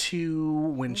Unit 2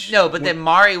 when she... No, but then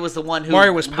Mari was the one who Mari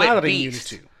was piloting Unit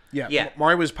 2. Yeah.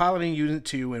 Mari was piloting Unit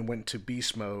 2 and went to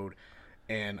Beast Mode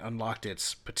and unlocked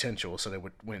its potential so they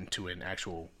went to an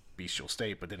actual bestial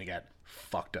state, but then it got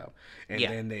fucked up. And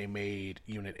then they made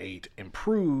Unit 8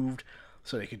 improved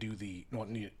so they could do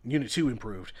Unit 2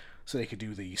 improved so they could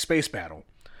do the space battle.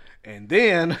 And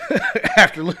then,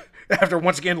 after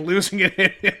once again losing it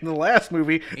in the last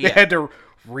movie, they had to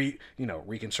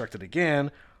reconstruct it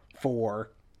again for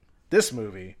this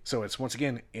movie. So it's once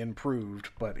again improved,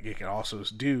 but it can also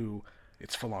do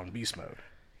its full-on beast mode.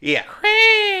 Yeah.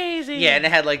 Crazy. Yeah, and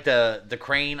it had like the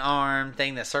crane arm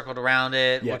thing that circled around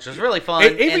it, which was really fun.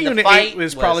 Ava Unit 8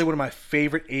 was probably one of my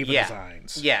favorite Ava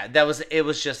designs. Yeah, it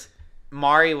was just,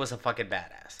 Mari was a fucking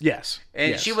badass. Yes.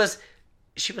 And she was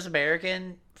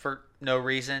American for no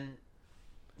reason.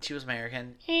 She was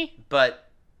American, but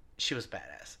she was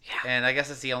badass. Yeah. And I guess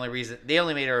that's the only reason. They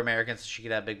only made her American so she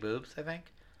could have big boobs, I think.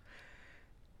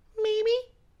 Maybe.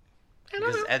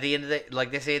 Because at the end of the,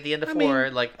 like they say at the end of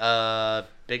 4,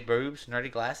 big boobs,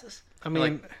 nerdy glasses. I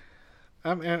mean,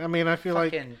 I feel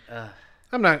like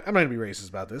I'm not gonna be racist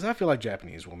about this. I feel like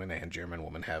Japanese women and German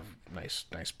women have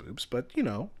nice boobs, but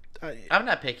I'm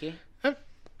not picky.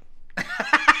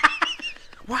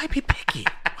 Why be picky?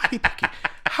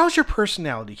 How's your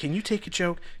personality? Can you take a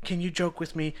joke? Can you joke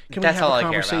with me? Can we have a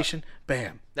conversation?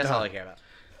 Bam. That's all I care about.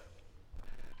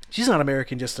 She's not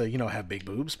American just to, have big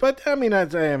boobs, but I mean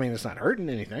it's not hurting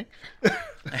anything. It's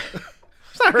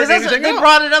not hurting anything. They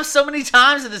brought it up so many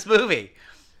times in this movie.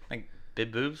 Like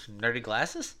big boobs, nerdy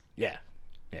glasses? Yeah.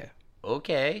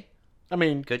 Okay. I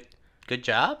mean, good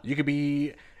job. You could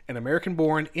be an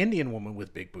American-born Indian woman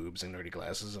with big boobs and nerdy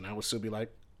glasses, and I would still be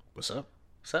like, What's up?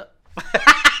 What's up?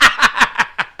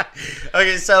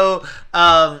 Okay, so,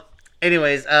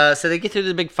 anyways, so they get through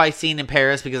the big fight scene in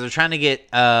Paris because they're trying to get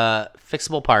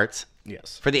fixable parts.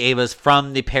 Yes. For the Avas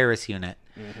from the Paris unit.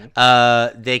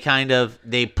 Mm-hmm.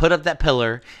 They put up that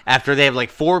pillar after they have like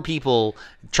 4 people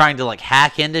trying to like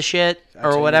hack into shit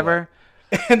or whatever.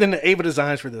 And then the Ava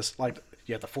designs for this, like,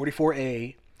 you have the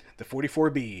 44A, the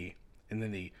 44B, and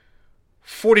then the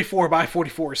 44 by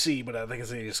 44C, but I think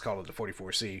they just call it the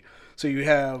 44C. So you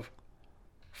have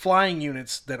flying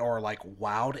units that are like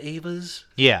wild Avas.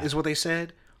 Yeah. Is what they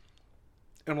said.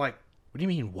 And I'm like, what do you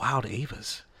mean wild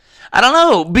Avas? I don't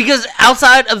know, because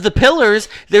outside of the pillars,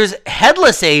 there's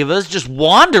headless Avas just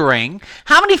wandering.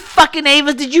 How many fucking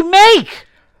Avas did you make?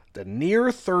 The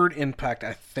near third impact,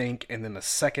 I think, and then the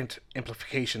second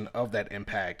amplification of that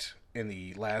impact in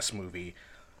the last movie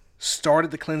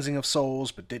started the cleansing of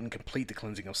souls, but didn't complete the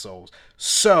cleansing of souls.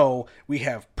 So we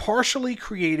have partially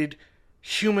created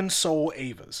human soul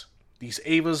Avas. These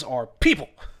Avas are people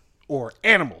or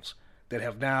animals that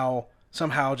have now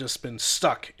somehow just been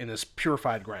stuck in this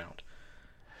purified ground.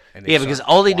 And Yeah, because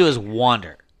all they do is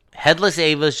wander. Headless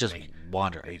Avas just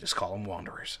wander. They just call them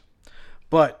wanderers.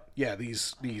 But yeah,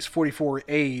 these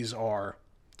 44As are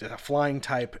a flying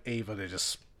type Ava that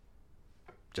just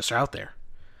are out there.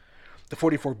 The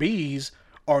 44Bs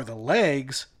are the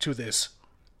legs to this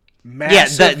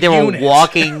massive they were unit.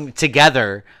 walking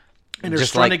together. And they're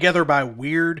just strung like, together by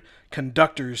weird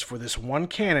conductors for this one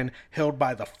cannon held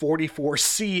by the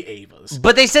 44C Avas.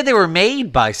 But they said they were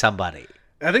made by somebody.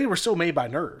 I think they were still made by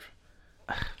Nerve.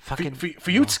 Fucking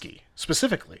Fuyutsuki,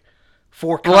 specifically.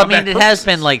 For Well, I mean, combat it has purposes.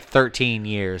 been like 13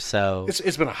 years, so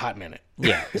It's been a hot minute.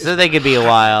 yeah. So they could be a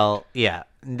while. Yeah,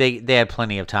 they had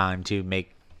plenty of time to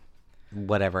make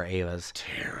whatever Avas.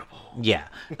 Terrible. Yeah.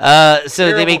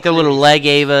 So they make their little leg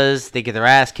Avas. They get their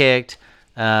ass kicked,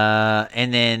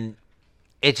 and then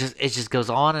it just goes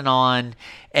on,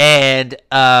 and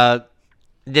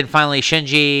then finally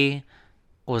Shinji,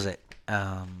 what was it?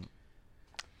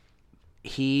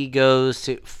 He goes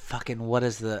to fucking, what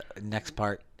is the next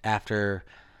part after,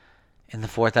 in the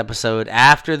 4th episode,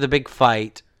 after the big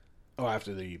fight? Oh,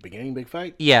 after the beginning big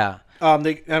fight? Yeah.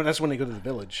 That's when they go to the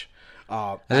village.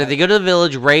 They go to the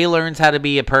village. Rey learns how to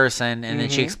be a person, and then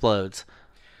she explodes.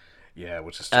 Yeah,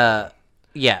 which is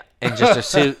Yeah, and just her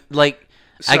suit. Like,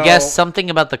 I guess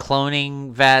something about the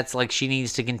cloning vats, like she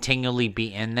needs to continually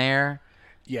be in there.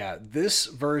 Yeah, this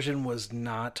version was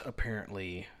not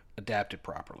apparently adapted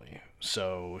properly.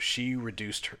 So she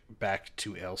reduced her back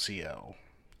to LCL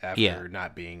after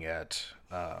not being at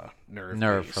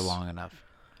Nerve for long enough.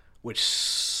 Which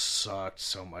sucked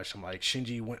so much. I'm like,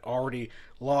 Shinji already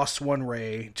lost one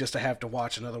Rey just to have to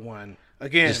watch another one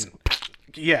again.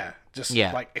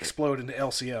 Like explode into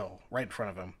LCL right in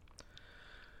front of him.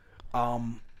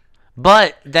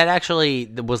 But that actually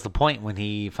was the point when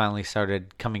he finally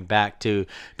started coming back to,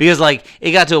 because like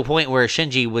it got to a point where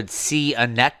Shinji would see a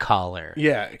neck collar.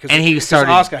 Yeah, and he started.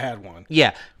 Asuka had one.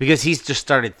 Yeah, because he's just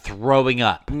started throwing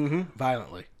up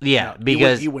violently. Yeah,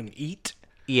 because he wouldn't eat.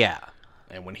 Yeah,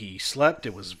 and when he slept,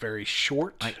 it was very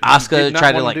short. Like Asuka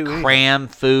tried to like cram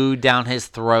food down his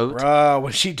throat. Bro,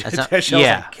 when she did that, she was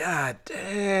like, God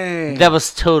dang. That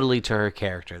was totally to her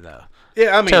character, though.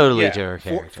 Yeah, I mean, totally to her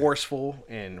character. Forceful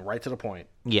and right to the point.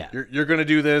 Yeah, you're gonna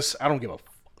do this. I don't give a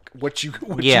fuck what you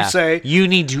say. You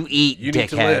need to eat. You dickhead. need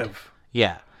to live.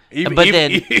 Yeah,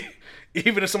 then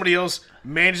even if somebody else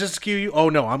manages to kill you, oh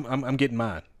no, I'm getting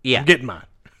mine. Yeah, I'm getting mine.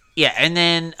 Yeah, and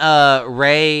then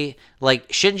Rey, like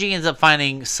Shinji ends up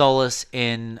finding solace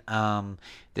in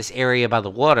this area by the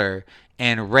water,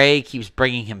 and Rey keeps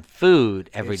bringing him food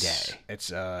every day.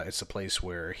 It's a place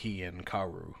where he and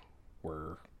Kaoru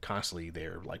were constantly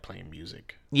there, like playing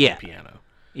music, on the piano.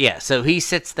 Yeah, so he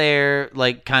sits there,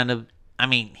 like kind of. I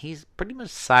mean, he's pretty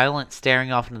much silent,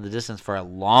 staring off into the distance for a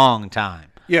long time.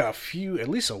 Yeah, at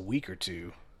least a week or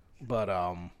two. But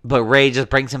Rey just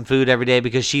brings him food every day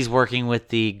because she's working with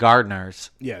the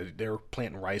gardeners. Yeah, they're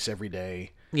planting rice every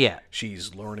day. Yeah,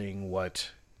 she's learning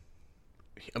what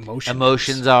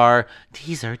emotions are.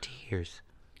 These are tears.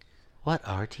 What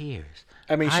are tears?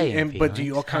 I mean, but do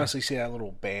you all constantly see that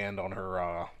little band on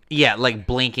her? Yeah, like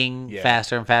blinking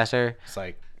faster and faster. It's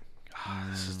like,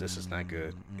 this is not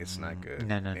good. It's not good.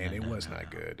 No, it was not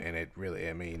good. And it really,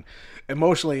 I mean,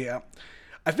 emotionally,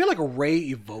 I feel like a Rey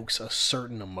evokes a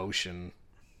certain emotion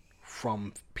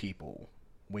from people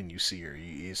when you see her.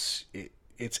 It's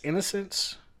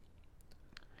innocence.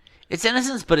 It's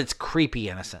innocence, but it's creepy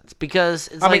innocence because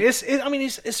it's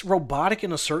it's robotic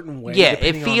in a certain way. Yeah,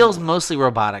 it feels mostly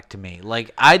robotic to me.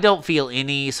 Like, I don't feel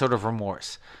any sort of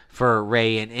remorse for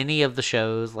Rey in any of the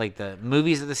shows, like the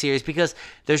movies of the series, because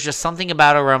there's just something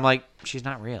about her where I'm like, she's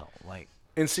not real. Like,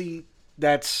 and see,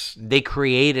 that's they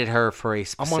created her for a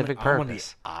specific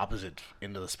purpose. I'm on the opposite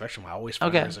end of the spectrum. I always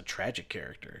find her as a tragic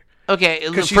character. Okay,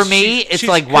 for me, it's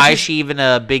like, why is she even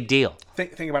a big deal?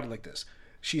 Think about it like this.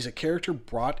 She's a character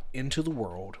brought into the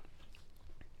world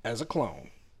as a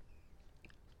clone.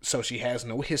 So she has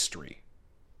no history,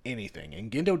 anything.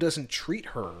 And Gendo doesn't treat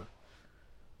her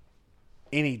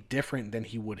any different than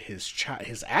he would his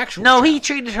actual child. He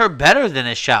treated her better than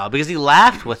his child because he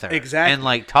laughed with her. Exactly. And,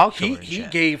 like, talked to her. He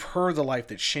gave her the life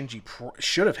that Shinji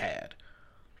should have had.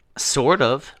 Sort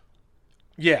of.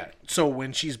 Yeah. So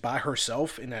when she's by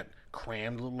herself in that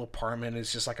crammed little apartment,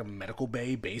 it's just like a medical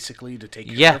bay, basically, to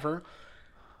take care of her.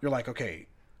 You're like, okay,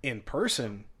 in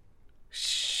person,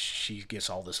 she gets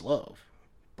all this love.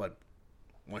 But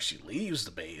once she leaves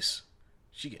the base,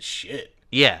 she gets shit.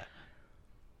 Yeah.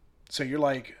 So you're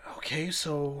like, okay,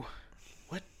 so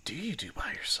what do you do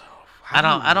by yourself? I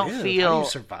don't feel. How do you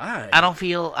survive? I don't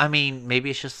feel. I mean, maybe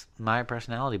it's just my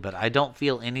personality, but I don't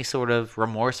feel any sort of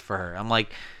remorse for her. I'm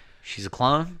like, she's a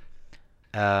clone.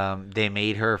 They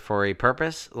made her for a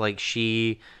purpose. Like,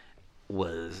 she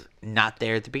was not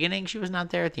there at the beginning. She was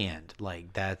not there at the end.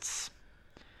 Like, that's.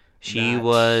 She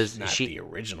was not the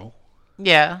original.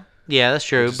 Yeah, that's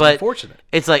true. It's but unfortunate.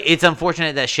 It's like, it's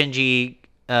unfortunate that Shinji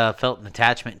felt an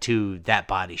attachment to that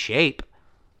body shape.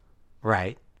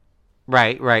 Right.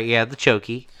 Yeah, the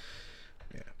chokey.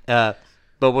 Yeah.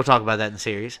 But we'll talk about that in the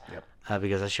series. Yep.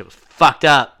 Because that shit was fucked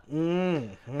up.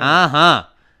 Mm-hmm.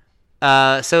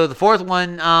 So the fourth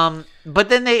one, but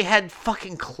then they had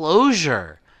fucking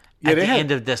closure at the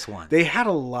end of this one. They had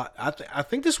a lot. I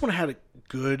think this one had a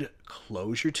good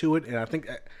closure to it, and I think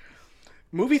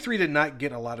movie 3 did not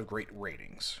get a lot of great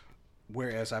ratings,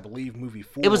 whereas I believe movie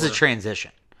 4 it was a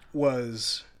transition.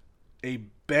 Was a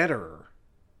better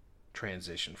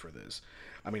transition for this.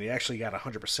 I mean, it actually got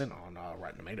 100% on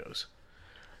Rotten Tomatoes.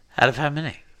 Out of how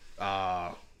many?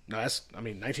 No,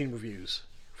 19 reviews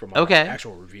from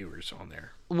actual reviewers on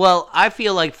there. Well, I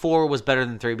feel like 4 was better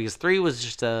than 3 because 3 was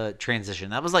just a transition.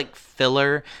 That was like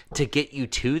filler to get you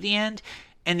to the end.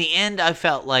 And the end, I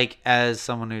felt like, as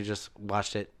someone who just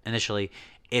watched it initially,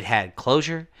 it had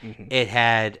closure. Mm-hmm. It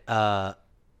had,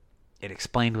 it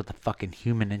explained what the fucking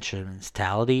Human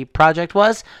Instrumentality Project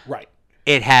was. Right.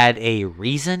 It had a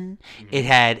reason. Mm-hmm. It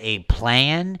had a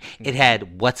plan. Mm-hmm. It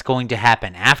had what's going to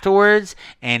happen afterwards.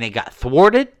 And it got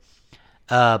thwarted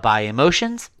by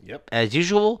emotions, as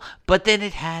usual. But then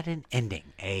it had an ending.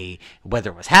 Whether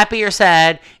it was happy or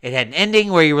sad, it had an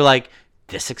ending where you were like,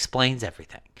 this explains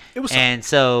everything. It was solid. And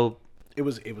so it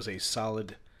was a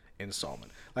solid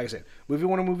installment. Like I said, movie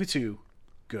 1 and movie 2,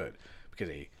 good, because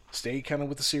they stay kind of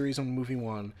with the series on movie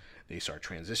 1. They start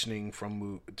transitioning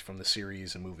from the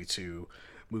series in movie 2.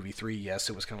 Movie 3, yes,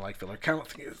 it was kind of like filler. Kind of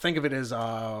think of it as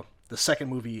the second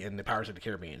movie in the Pirates of the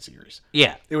Caribbean series.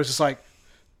 Yeah, it was just like,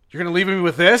 you're gonna leave me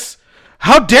with this?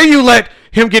 How dare you let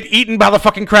him get eaten by the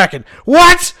fucking Kraken?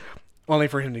 What? Only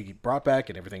for him to get brought back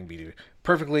and everything be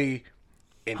perfectly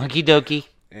hunky dokie.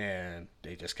 And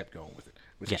they just kept going with it,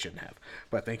 which they shouldn't have.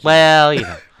 But thank you. Well, you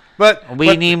know. but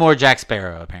we need more Jack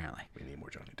Sparrow, apparently. We need more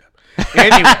Johnny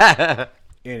Depp.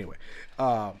 Anyway.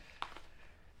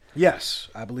 Yes,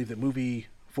 I believe that movie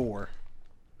 4,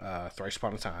 Thrice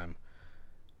Upon a Time,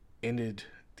 ended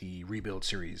the Rebuild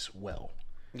series well.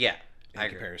 Yeah, in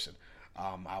comparison.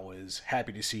 I was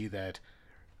happy to see that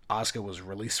Asuka was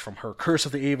released from her Curse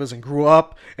of the Evas and grew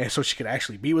up, and so she could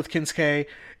actually be with Kinsuke.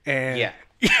 And,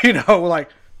 like,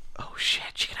 oh shit,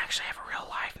 she can actually have a real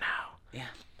life now. Yeah.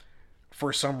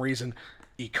 For some reason,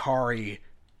 Ikari,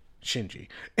 Shinji,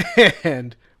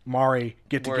 and Mari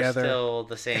get together. We're still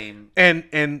the same.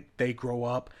 And they grow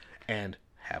up and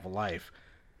have a life.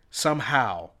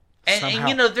 Somehow, they're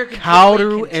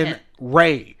Kaoru and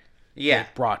Rei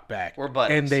get brought back. We're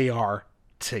buddies. And they are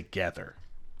together.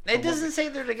 It doesn't say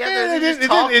they're together. They're just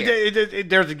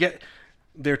talking.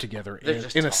 They're together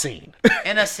in a scene.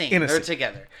 In a scene. They're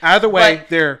together. Either way,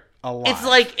 they're alive.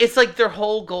 It's like their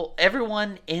whole goal.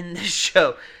 Everyone in this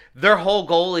show, their whole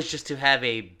goal is just to have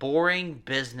a boring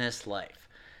business life.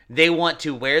 They want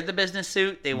to wear the business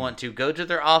suit. They want to go to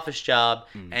their office job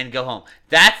and go home.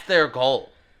 That's their goal.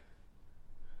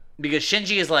 Because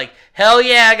Shinji is like, hell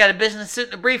yeah, I got a business suit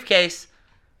and a briefcase.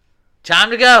 Time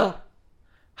to go.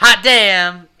 Hot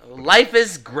damn. Life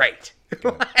is great.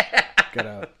 Got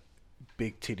a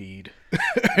big tittied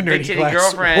big titty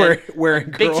girlfriend.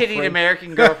 Wearing big tittied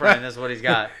American girlfriend is what he's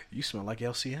got. You smell like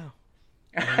LCL.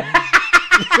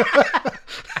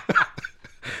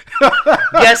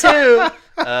 Guess who?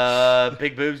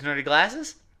 Big boobs, nerdy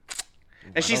glasses.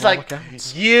 And she's like,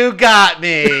 "You got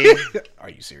me." Are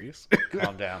you serious?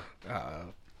 Calm down.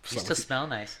 You still smell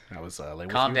nice. I was late with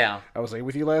Calm you. down. I was late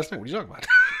with you last night. What are you talking about?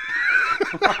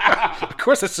 Of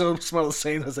course, I still smell the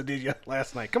same as I did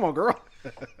last night. Come on, girl.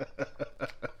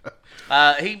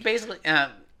 He basically,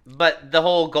 but the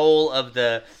whole goal of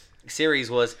the series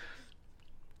was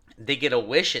they get a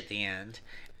wish at the end,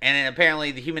 and then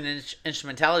apparently the Human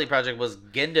Instrumentality Project was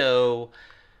Gendo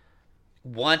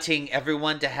wanting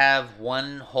everyone to have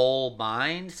one whole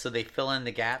mind, so they fill in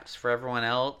the gaps for everyone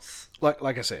else.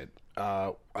 Like I said,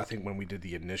 I think when we did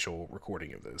the initial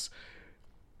recording of this,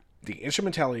 the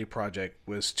Instrumentality Project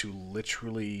was to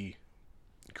literally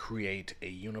create a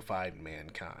unified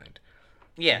mankind.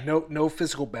 Yeah. No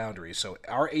physical boundaries. So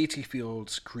our AT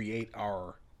fields create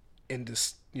our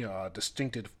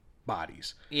distinctive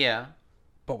bodies. Yeah.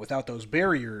 But without those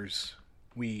barriers,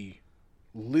 we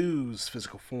lose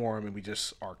physical form and we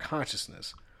just are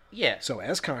consciousness. Yeah. So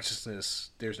as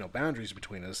consciousness, there's no boundaries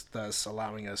between us, thus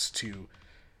allowing us to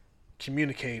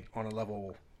communicate on a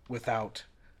level without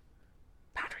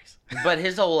boundaries. But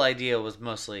his whole idea was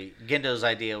mostly, Gendo's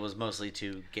idea was mostly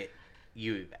to get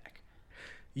Yui back.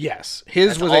 Yes. His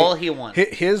That's was all he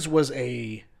wanted. His was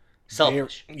a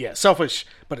Selfish. Selfish.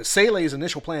 But Sele's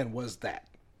initial plan was that.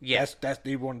 Yeah. That's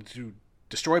they wanted to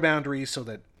destroy boundaries so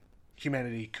that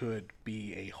humanity could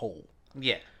be a whole.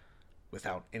 Yeah.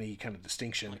 Without any kind of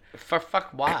distinction. Fuck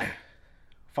why?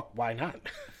 Fuck why not?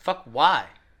 Fuck why?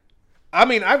 I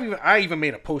mean, I even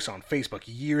made a post on Facebook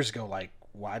years ago, like,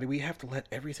 why do we have to let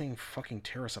everything fucking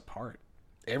tear us apart?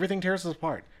 Everything tears us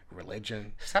apart.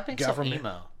 Religion, Stop being government. so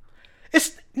emo.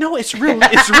 It's real.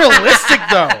 It's realistic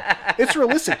though. It's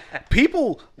realistic.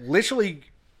 People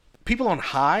on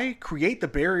high create the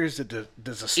barriers that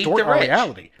distort our rich.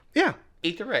 reality. Yeah.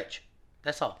 Eat the rich.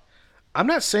 That's all. I'm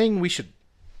not saying we should,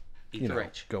 Eat the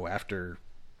rich. go after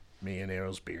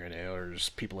millionaires, billionaires,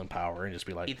 people in power, and just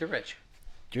be like, Eat the rich.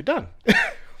 you're done.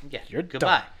 Yeah. You're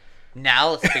Goodbye. done.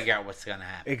 Now let's figure out what's gonna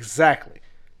happen. Exactly.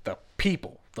 The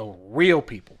people, the real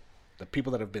people, the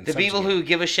people that have been The people who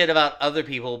give a shit about other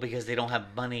people because they don't have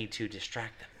money to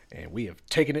distract them. and we have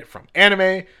taken it from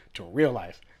anime to real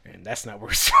life, and that's not where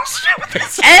we're supposed to do with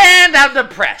this. And I'm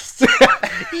depressed.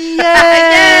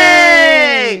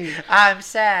 Yay! I'm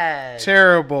sad.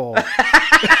 Terrible.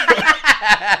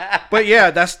 But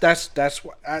yeah, that's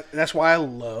why I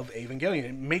love Evangelion.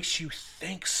 It makes you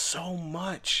think so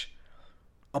much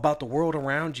about the world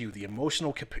around you, the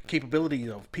emotional capability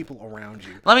of people around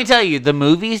you. Let me tell you, the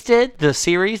movies did, the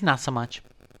series, not so much.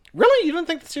 Really? You didn't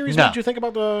think the series No. made you think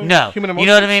about the human emotions? You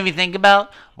know what it made me think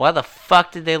about? Why the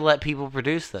fuck did they let people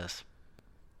produce this?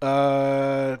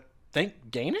 Think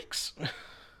Gainax?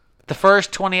 The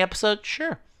first 20 episodes,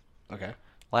 sure. Okay.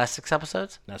 Last 6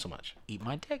 episodes, Not so much. eat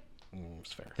my dick.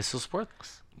 It's fair. This was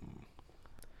worthless.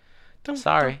 Don't,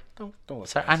 Sorry. Don't let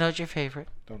Sorry, I know it's your favorite.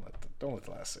 Don't let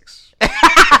the last 6.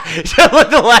 With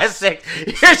the last 6,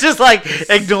 you're just like,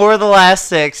 ignore the last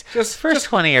 6. First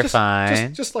 20 are just,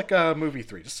 fine. Just like movie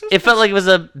 3. It felt like it was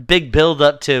a big build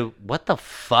up to what the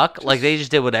fuck? Like they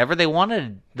just did whatever they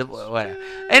wanted. Whatever.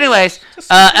 Anyways,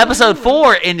 episode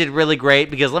 4 ended really great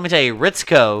because let me tell you,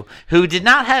 Ritsuko, who did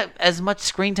not have as much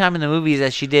screen time in the movies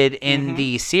as she did in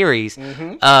the series,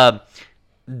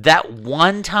 that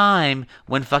one time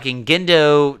when fucking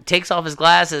Gendo takes off his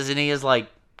glasses and he is like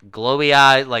glowy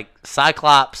eyed, like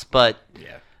Cyclops, but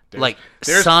like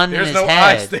sun in his no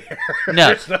head. Eyes there.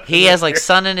 No, he has like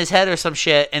sun in his head or some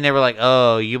shit, and they were like,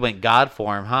 "Oh, you went God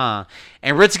form, huh?"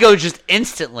 And Ritsuko just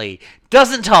instantly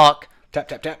doesn't talk. Tap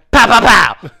tap tap. Pow pow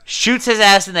pow! Shoots his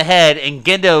ass in the head, and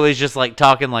Gendo is just like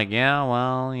talking like, "Yeah,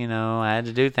 well, you know, I had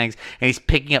to do things," and he's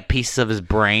picking up pieces of his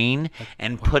brain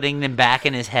and putting them back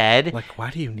in his head. Like, why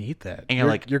do you need that? And you're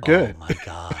like, you're good. Oh my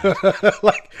god!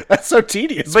 Like, that's so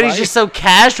tedious. But he's just so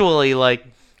casually like.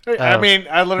 I mean,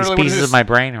 I literally These pieces of my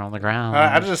brain are on the ground.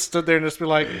 I just stood there and just be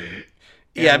like,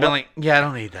 yeah, I've been like, yeah, I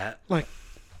don't need that. like,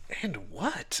 and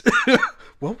what?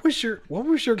 What was your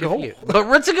goal? But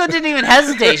Ritsuko didn't even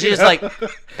hesitate. She was like,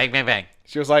 bang, bang, bang.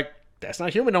 She was like, that's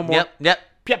not human no more. Yep.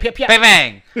 Yep, yep, yep. Bang,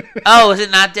 bang. Oh, is it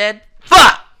not dead?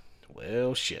 Fuck.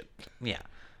 Well, shit. Yeah.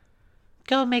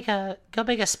 Go make a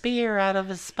spear out of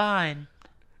his spine.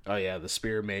 Oh yeah, the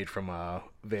spear made from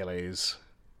Vele's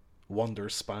Wonder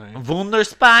Spine.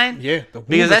 Wunderspine? Yeah, the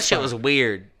Because that Wunderspine. shit was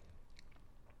weird.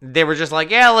 They were just like,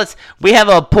 yeah, we have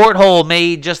a porthole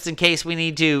made just in case we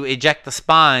need to eject the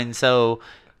spine, so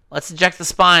let's eject the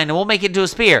spine and we'll make it into a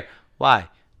spear. Why?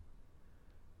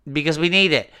 Because we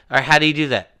need it. Or how do you do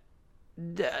that?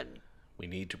 We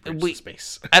need to bridge the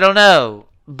space. I don't know,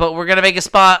 but we're gonna make a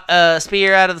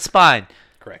spear out of the spine.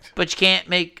 Correct. But you can't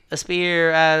make a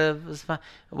spear out of the spine.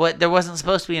 What? There wasn't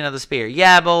supposed to be another spear.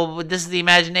 Yeah, but this is the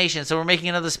imagination, so we're making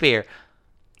another spear.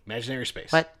 Imaginary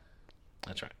space. What?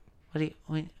 That's right. What do you?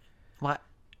 What?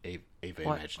 Ava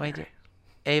What? Imaginary.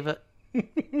 Ava.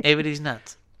 Ava, these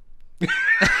nuts.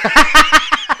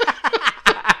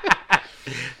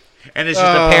 And it's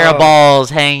just a pair of balls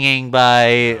hanging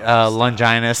by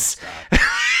Longinus.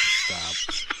 Stop.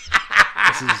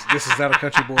 This is not a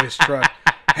country boy's truck.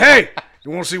 Hey,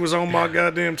 you want to see what's on my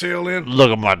goddamn tail end? Look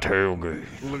at my tailgate.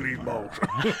 Look at these balls.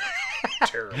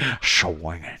 Terrible.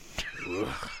 Swinging.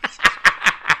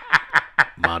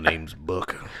 My name's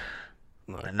Buck.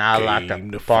 And I like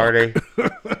to party.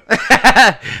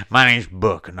 My name's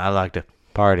Book, and I like to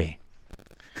party.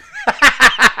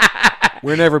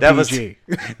 We're never PG.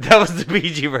 That was the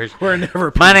PG version. We're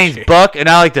never PG. My name's Buck, and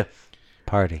I like to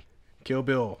party. Kill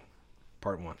Bill,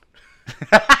 Part 1.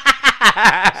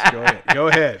 Go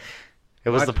ahead.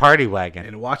 It was the party wagon.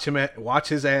 And watch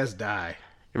his ass die.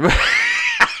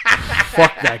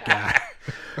 Fuck that guy.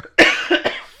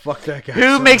 Fuck that guy.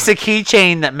 Who makes a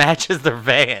keychain that matches their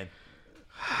van?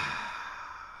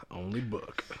 Only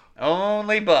Buck.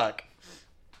 Only Buck.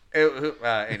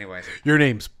 Anyways. Your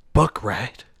name's Buck,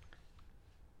 right?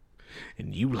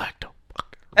 And you like to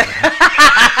fuck.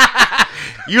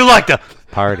 You like to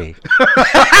party.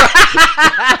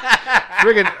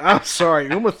 Friggin', I'm sorry.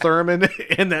 Uma Thurman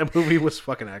in that movie was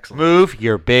fucking excellent. Move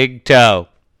your big toe.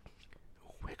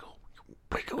 Wiggle.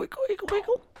 Wiggle, wiggle, wiggle,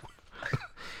 wiggle.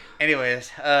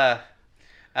 Anyways,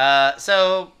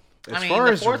 so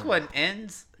the fourth one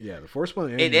ends. Yeah, the fourth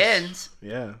one ends. It ends.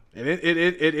 Yeah,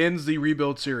 it ends the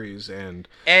rebuild series, and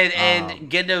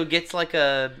Gendo gets like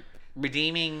a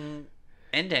redeeming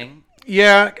ending.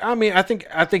 Yeah, I mean, I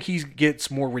think he gets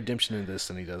more redemption in this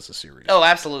than he does the series. Oh,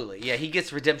 absolutely. Yeah, he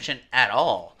gets redemption at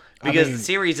all because the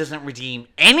series doesn't redeem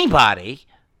anybody.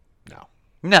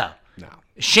 No.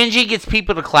 Shinji gets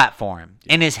people to clap for him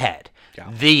in his head.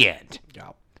 Yeah. The end. Yeah.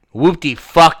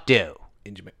 Whoop-de-fuck-do.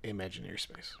 Imaginary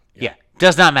space. Yeah.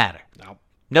 Does not matter. No.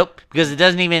 Nope, because it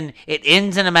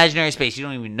ends in imaginary space. You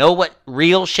don't even know what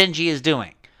real Shinji is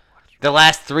doing. The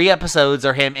last 3 episodes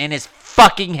are him in his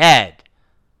fucking head.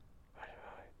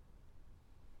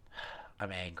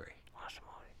 I'm angry. Watch the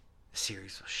movie. The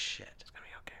series was shit. It's gonna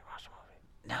be okay. Watch the movie.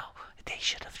 No, they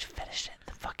should have finished it in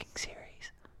the fucking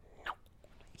series. No.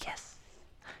 Yes.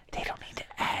 They don't need to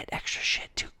add extra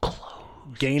shit to close.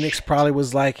 Gainax probably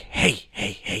was like, hey,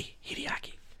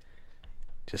 Hideaki.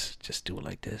 Just do it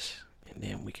like this, and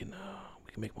then we can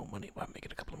make more money by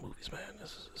making a couple of movies, man.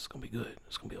 This is gonna be good.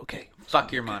 It's gonna be okay.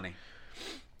 Fuck your money.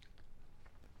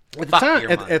 At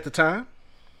the time,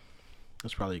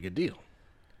 that's probably a good deal.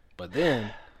 But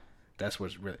then, that's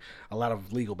what's really a lot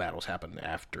of legal battles happened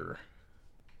after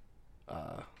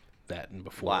that and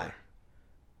before. Why?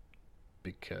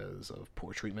 Because of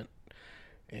poor treatment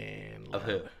and of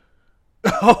who?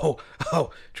 Oh,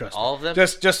 trust me. All of them.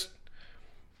 Just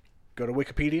go to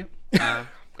Wikipedia. Go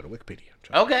to Wikipedia.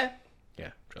 Okay.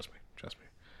 Yeah, trust me.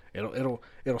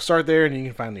 It'll start there, and you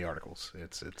can find the articles.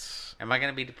 It's. Am I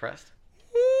gonna be depressed?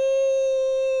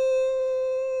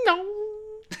 No.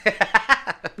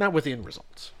 Not with the end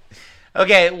results.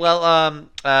 Okay, well,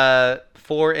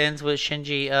 4 ends with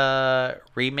Shinji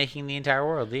remaking the entire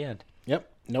world. The end. Yep.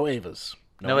 No Avas.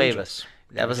 No Avas.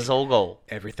 That was his whole goal.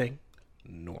 Everything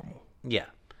normal. Yeah.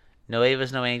 No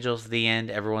Avas, no angels. The end.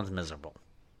 Everyone's miserable.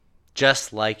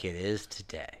 Just like it is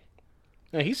today.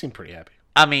 Yeah, he seemed pretty happy.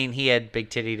 I mean, he had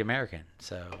big-tittied American,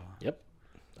 so... Yep.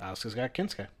 Asuka's got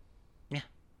Kensuke. Yeah.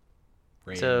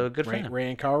 Ray so, good for him. Ray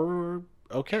and Kaoru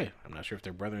are okay. I'm not sure if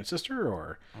they're brother and sister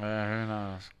or... who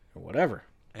knows? Or whatever.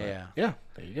 But yeah. Yeah,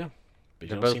 there you go. But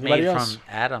they're both made from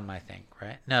Adam, I think,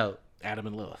 right? No. Adam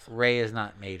and Lilith. Ray is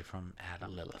not made from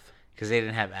Adam. Lilith. Because they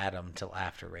didn't have Adam until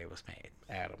after Ray was made.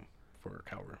 Adam for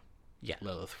Kaoru. Yeah.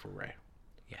 Lilith for Ray.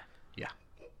 Yeah. Yeah.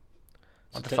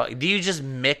 What the fuck? Do you just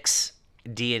mix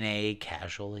DNA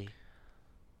casually?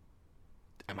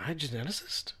 Am I a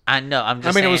geneticist? I know. I'm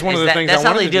just saying. It was one of the things that's I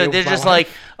how wanted they to do do it. They're with my just life.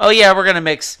 like, oh yeah, we're gonna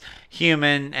mix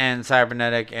human and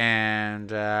cybernetic and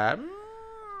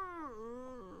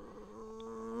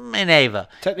Ava.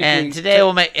 And today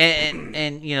we'll make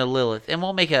and Lilith, and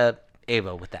we'll make a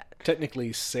Ava with that.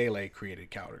 Technically, Sele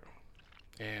created Kaoru,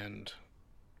 and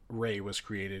Ray was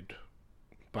created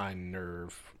by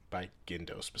Nerve by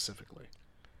Gendo specifically.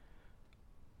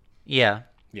 Yeah.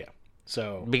 Yeah.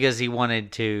 So because he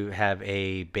wanted to have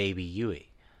a baby Yui.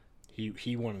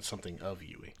 He wanted something of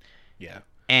Yui. Yeah.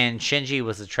 And Shinji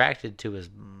was attracted to his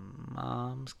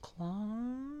mom's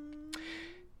clone.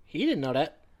 He didn't know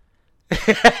that.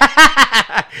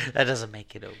 That doesn't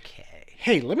make it okay.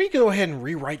 Hey, let me go ahead and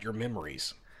rewrite your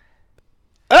memories.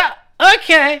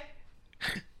 Okay.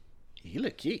 You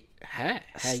look cute. Hi.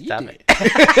 How you Stop doing?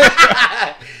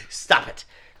 it. Stop it.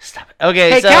 Stop it.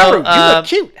 Okay, Hey, so Kaoru, you look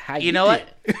cute. How you know what?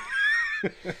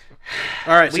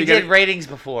 All right, so We did ratings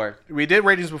before. we did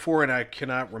ratings before, and I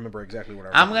cannot remember exactly what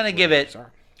I'm gonna give it Sorry.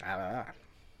 an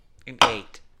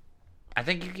 8. I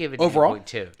think you gave it Overall?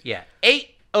 8.2. Yeah, 8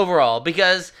 overall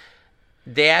because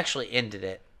they actually ended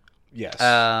it. Yes.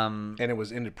 And it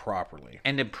was ended properly.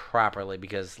 ended properly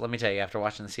because let me tell you, after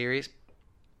watching the series,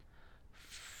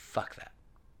 fuck that.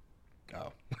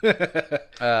 Oh.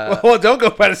 Well, don't go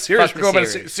by the series. fuck We're the going by the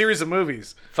series. series of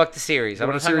movies. Fuck the series. I'm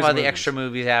What going a to talk series about of the movies. extra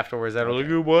movies afterwards that are like,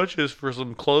 you watch this for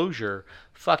some closure.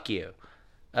 Fuck you.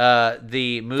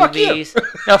 The movies.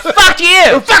 No, fuck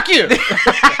you! Fuck you!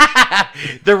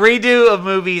 The redo of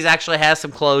movies actually has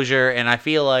some closure, and I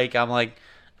feel like I'm like,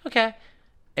 okay.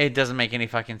 It doesn't make any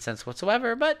fucking sense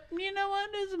whatsoever, but you know what?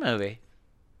 It's a movie.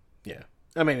 Yeah.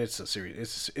 I mean, it's a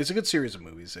series. It's a good series of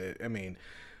movies. I mean,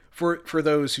 for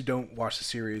those who don't watch the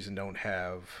series and don't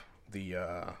have the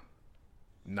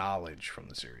knowledge from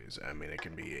the series, I mean, it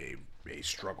can be a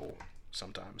struggle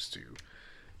sometimes to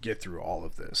get through all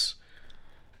of this.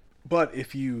 But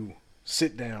if you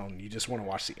sit down, you just want to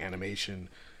watch the animation,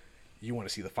 you want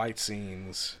to see the fight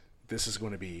scenes, this is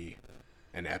going to be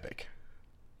an epic.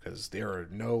 Because there are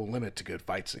no limit to good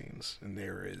fight scenes, and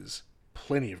there is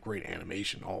plenty of great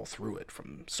animation all through it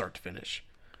from start to finish.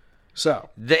 So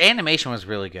The animation was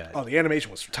really good. the animation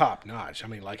was top notch. I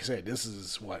mean, like I said, this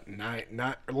is what late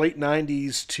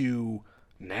 '90s to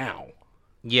now.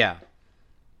 Yeah.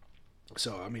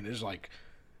 So I mean, there's like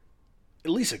at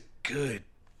least a good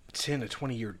 10 to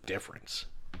 20 year difference,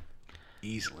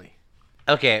 easily.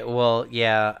 Okay, well,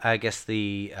 yeah, I guess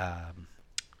the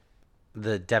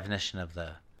definition of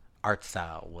the art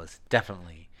style was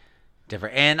definitely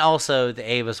different. And also the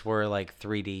Avas were like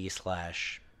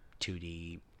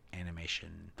 3D/2D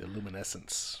animation. The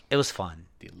luminescence. It was fun.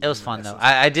 The It was fun though.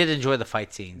 luminescence. I did enjoy the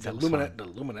fight scenes. The, That was fun. the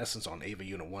luminescence on Ava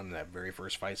Unit 1, that very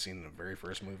first fight scene in the very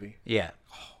first movie. Yeah.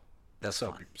 That's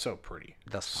So fun. so pretty.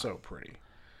 That's so pretty.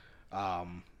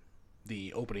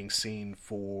 The opening scene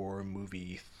for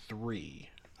movie 3,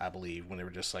 I believe, when they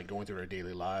were just like going through their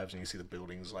daily lives and you see the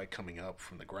buildings like coming up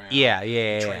from the ground. Yeah.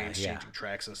 Trains changing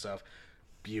tracks and stuff.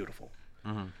 Beautiful.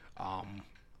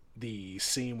 The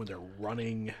scene when they're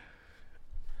running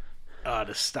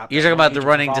to stop. You're that talking about the agent from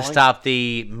running to falling? stop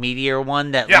the meteor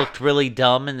one that Yeah. looked really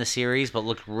dumb in the series, but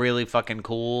looked really fucking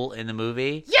cool in the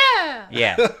movie. Yeah.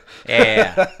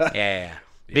 Yeah.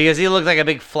 Because he looked like a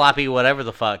big floppy whatever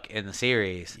the fuck in the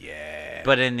series. Yeah.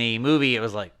 But in the movie, it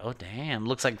was like, oh damn,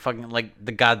 looks like fucking like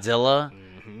the Godzilla,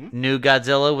 new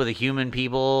Godzilla with a human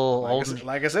people.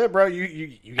 Like I said, bro,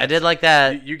 you I did like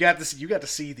that. You got to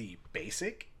see the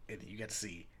basic, and you got to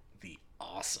see the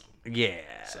awesome. Yeah.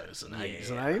 So now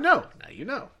you know. Now you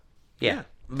know. Yeah.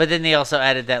 But then they also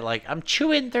added that like I'm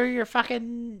chewing through your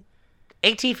fucking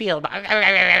AT field.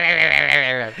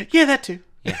 Yeah, that too.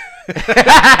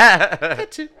 That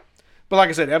too. But like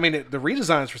I said, I mean, the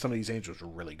redesigns for some of these angels were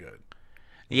really good.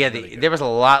 Yeah, there was a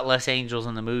lot less angels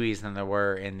in the movies than there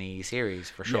were in the series,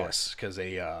 for sure. Yes, because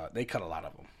they cut a lot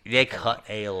of them. They cut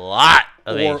a lot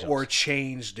of angels. Or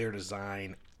changed their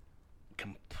design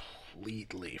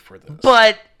completely for this.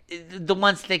 But the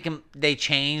ones they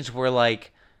changed were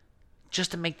like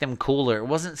just to make them cooler. It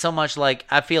wasn't so much like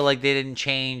I feel like they didn't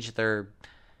change their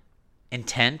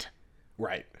intent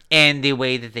right. and the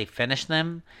way that they finished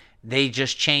them. They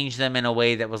just changed them in a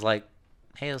way that was like,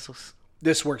 hey,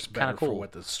 This works better Kinda cool. for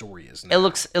what the story is now. it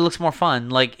looks more fun.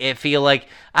 Like I feel like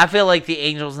the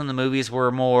angels in the movies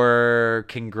were more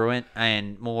congruent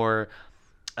and more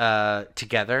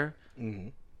together,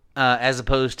 as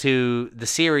opposed to the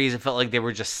series. It felt like they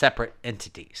were just separate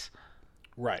entities.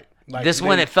 Right. Like This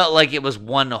one, it felt like it was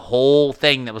one whole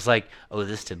thing that was like, oh,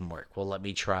 this didn't work. Well, let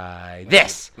me try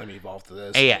this. Let me evolve to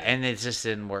this. Yeah, and it just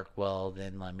didn't work well.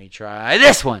 Then let me try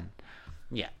this one.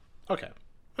 Yeah. Okay.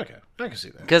 I can see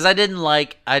that. Because I didn't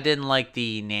like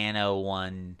the Nano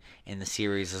one in the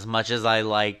series as much as I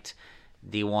liked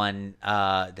the one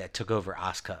that took over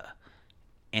Asuka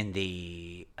in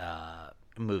the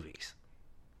movies.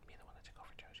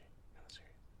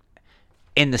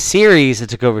 In the series, it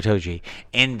took over Toji.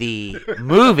 In the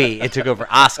movie, it took over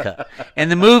Asuka. In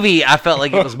the movie, I felt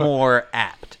like it was more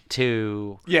apt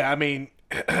to. Yeah, I mean,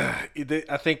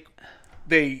 I think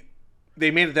they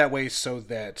made it that way so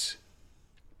that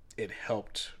it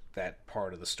helped that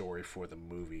part of the story for the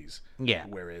movies. Yeah.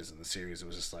 Whereas in the series, it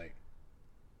was just like,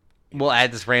 We'll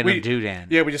add this random dude in.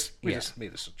 yeah, we just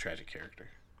made this a tragic character.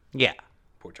 Yeah.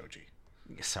 Poor Toji.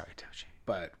 Sorry, Tochi.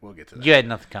 But we'll get to that. You had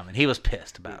nothing coming. He was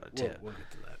pissed about it too. We'll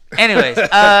get to that.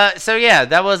 Anyways, so yeah,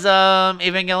 that was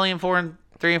Evangelion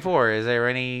 3 and 4. Is there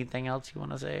anything else you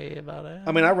want to say about it?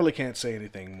 I mean, I really can't say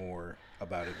anything more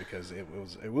about it because it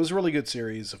was a really good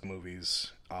series of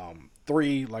movies.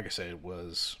 3, like I said,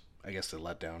 was I guess the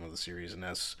letdown of the series, and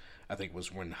that's I think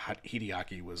was when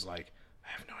Hideaki was like, I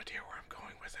have no idea where I'm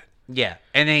going with it. Yeah,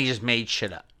 and then he just made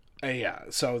shit up. Yeah,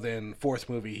 so then 4th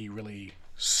movie, he really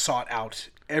sought out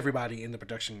everybody in the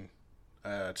production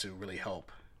to really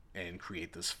help and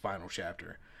create this final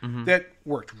chapter that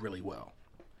worked really well.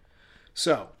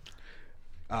 So,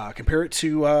 compare it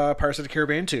to Pirates of the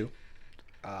Caribbean 2,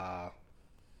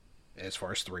 as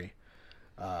far as 3,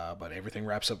 but everything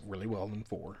wraps up really well in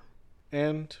 4,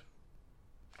 and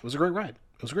it was a great ride.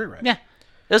 Yeah,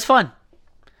 it was fun.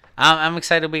 I'm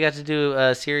excited we got to do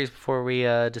a series before we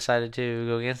decided to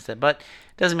go against it. But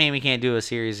doesn't mean we can't do a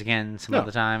series again some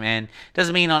other time. And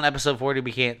doesn't mean on episode 40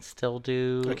 we can't still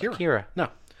do Akira. No.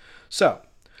 So,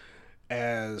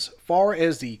 as far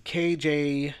as the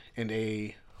KJ and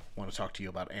A want to talk to you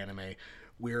about anime,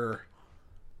 we're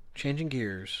changing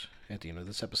gears at the end of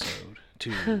this episode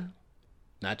to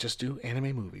not just do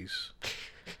anime movies.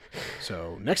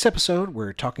 So, next episode,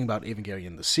 we're talking about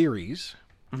Evangelion, the series.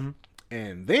 Mm-hmm.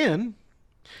 And then...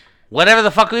 whatever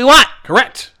the fuck we want!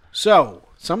 Correct! So,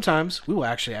 sometimes we will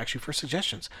actually ask you for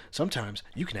suggestions. Sometimes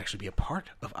you can actually be a part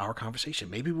of our conversation.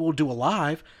 Maybe we'll do a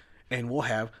live, and we'll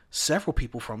have several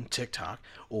people from TikTok,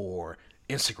 or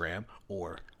Instagram,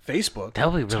 or Facebook.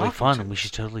 That would be really fun, and we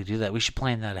should totally do that. We should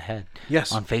plan that ahead.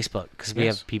 Yes. On Facebook, because we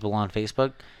have people on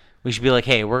Facebook. We should be like,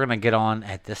 hey, we're going to get on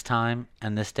at this time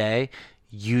and this day.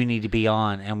 You need to be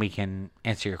on, and we can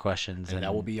answer your questions. And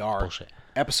that will be our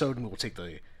episode, and we'll take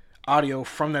the audio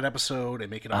from that episode and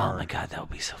make it our... oh my god, that would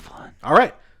be so fun. All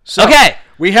right. So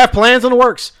we have plans in the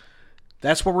works.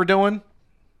 That's what we're doing.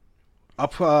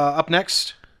 Up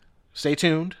next, stay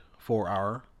tuned for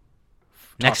our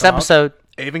next episode.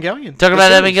 Evangelion. Talk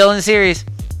about Evangelion series.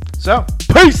 So,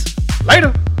 peace.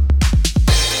 Later.